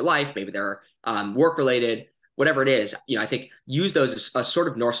you're living your life, maybe they're work related, whatever it is. I think use those as a sort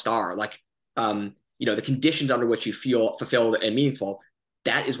of North Star, like the conditions under which you feel fulfilled and meaningful.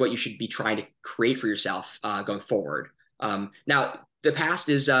 That is what you should be trying to create for yourself going forward. Now, the past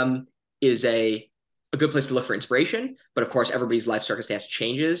is a good place to look for inspiration, but of course, everybody's life circumstance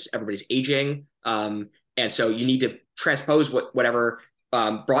changes. Everybody's aging, and so you need to transpose whatever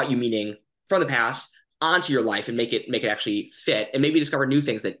brought you meaning from the past onto your life and make it actually fit, and maybe discover new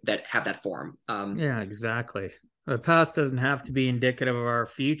things that have that form. Yeah, exactly. The past doesn't have to be indicative of our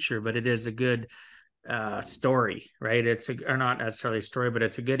future, but it is a good story, right? Or not necessarily a story, but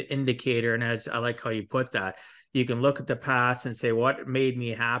it's a good indicator. And as I like how you put that, you can look at the past and say, what made me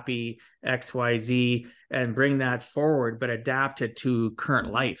happy, XYZ, and bring that forward, but adapt it to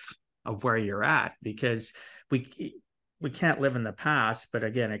current life of where you're at, because we can't live in the past, but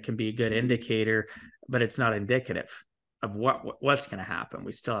again, it can be a good indicator, but it's not indicative of what's going to happen.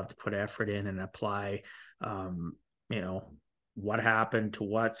 We still have to put effort in and apply, what happened to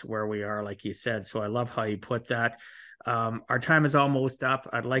where we are, like you said. So I love how you put that. Our time is almost up.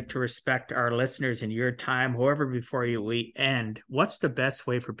 I'd like to respect our listeners and your time. However, before we end, what's the best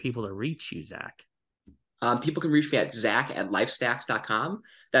way for people to reach you, Zach? People can reach me at zach@lifestacks.com.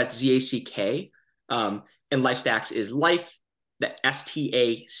 That's ZACK. And LifeStacks is life, the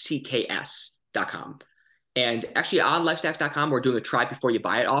STACKS.com. And actually on lifestacks.com, we're doing a try before you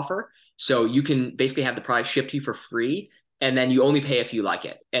buy it offer. So you can basically have the product shipped to you for free, and then you only pay if you like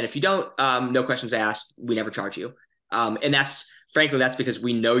it. And if you don't, no questions asked, we never charge you. And that's because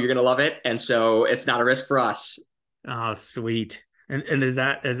we know you're going to love it. And so it's not a risk for us. Oh, sweet. And is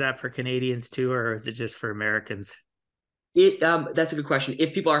that for Canadians too, or is it just for Americans? That's a good question.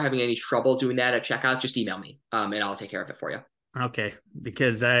 If people are having any trouble doing that at checkout, just email me, and I'll take care of it for you. Okay,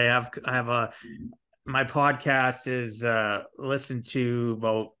 because I have my podcast is listened to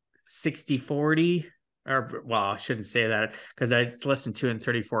about 60-40, or well, I shouldn't say that because I listen to in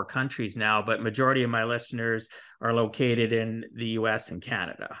 34 countries now, but majority of my listeners are located in the US and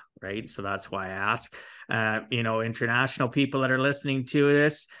Canada, right? So that's why I ask. International people that are listening to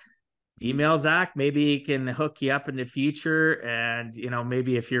this, email Zach. Maybe he can hook you up in the future. And,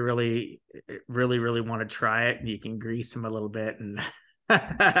 maybe if you really, really, really want to try it, you can grease him a little bit and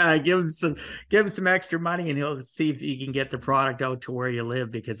give him some extra money, and he'll see if you can get the product out to where you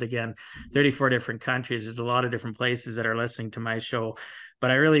live. Because again, 34 different countries, there's a lot of different places that are listening to my show.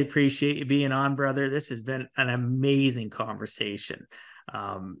 But I really appreciate you being on, brother. This has been an amazing conversation.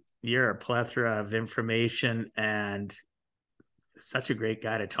 You're a plethora of information and such a great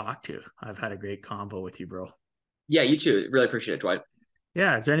guy to talk to. I've had a great convo with you, bro. Yeah, you too. Really appreciate it, Dwight.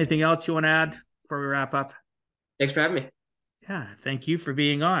 Yeah. Is there anything else you want to add before we wrap up? Thanks for having me. Yeah. Thank you for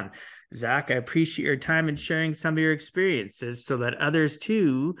being on, Zach. I appreciate your time and sharing some of your experiences so that others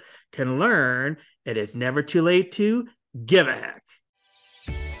too can learn it is never too late to give a heck.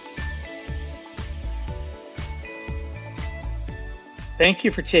 Thank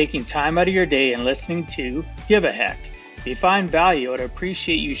you for taking time out of your day and listening to Give a Heck. If you find value, I'd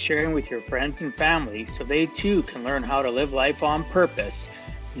appreciate you sharing with your friends and family so they too can learn how to live life on purpose,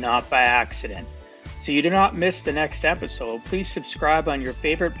 not by accident. So you do not miss the next episode, please subscribe on your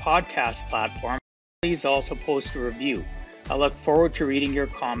favorite podcast platform. Please also post a review. I look forward to reading your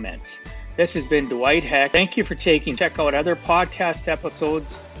comments. This has been Dwight Heck. Thank you for check out other podcast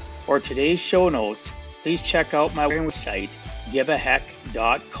episodes or today's show notes. Please check out my website,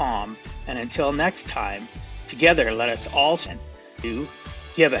 giveaheck.com. And until next time, together let us all do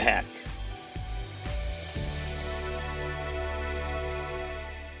give a heck.